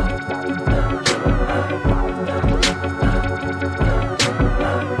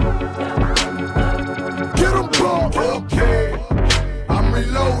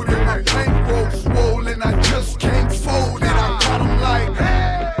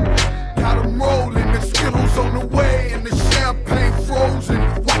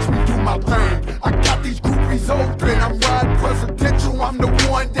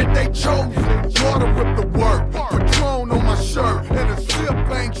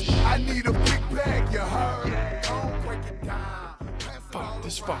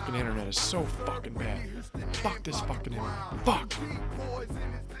 This fucking internet is so fucking bad. Fuck this fucking internet. Fuck.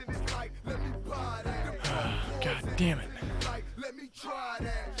 God damn it. Let me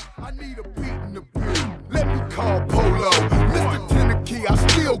call Polo. Mr. Tennessee, I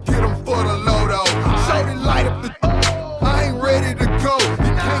still get him for the Lodo. Shorty light up the I ain't ready to go.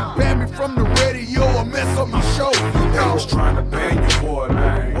 You can't ban me from the radio or mess up my show. I was trying to ban you, boy,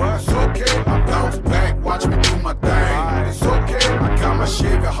 man. It's okay, I bounce back, watch me do my thing. It's okay, I got my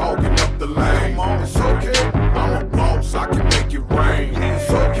Chevy hogging up the lane. It's okay, I'm a boss, I can make it rain. It's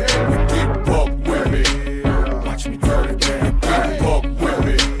okay, we get buck with me. Watch me do it down, get buck with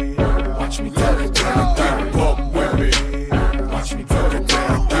me. Watch me do it down, get buck with me. Watch me do it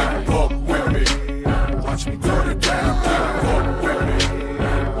down, get buck with me. Watch me do it down, get buck with me.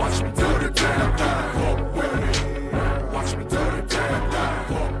 Watch me do it down, get buck with me. Watch me do it down, get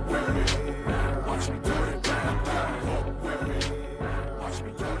buck with me. Watch me do it down, get buck with me. Watch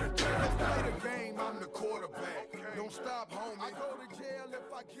me do it down. Let's play the game, I'm the quarterback. Don't stop, homie. I go to jail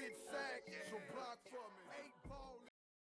if I get sacked. So block for me.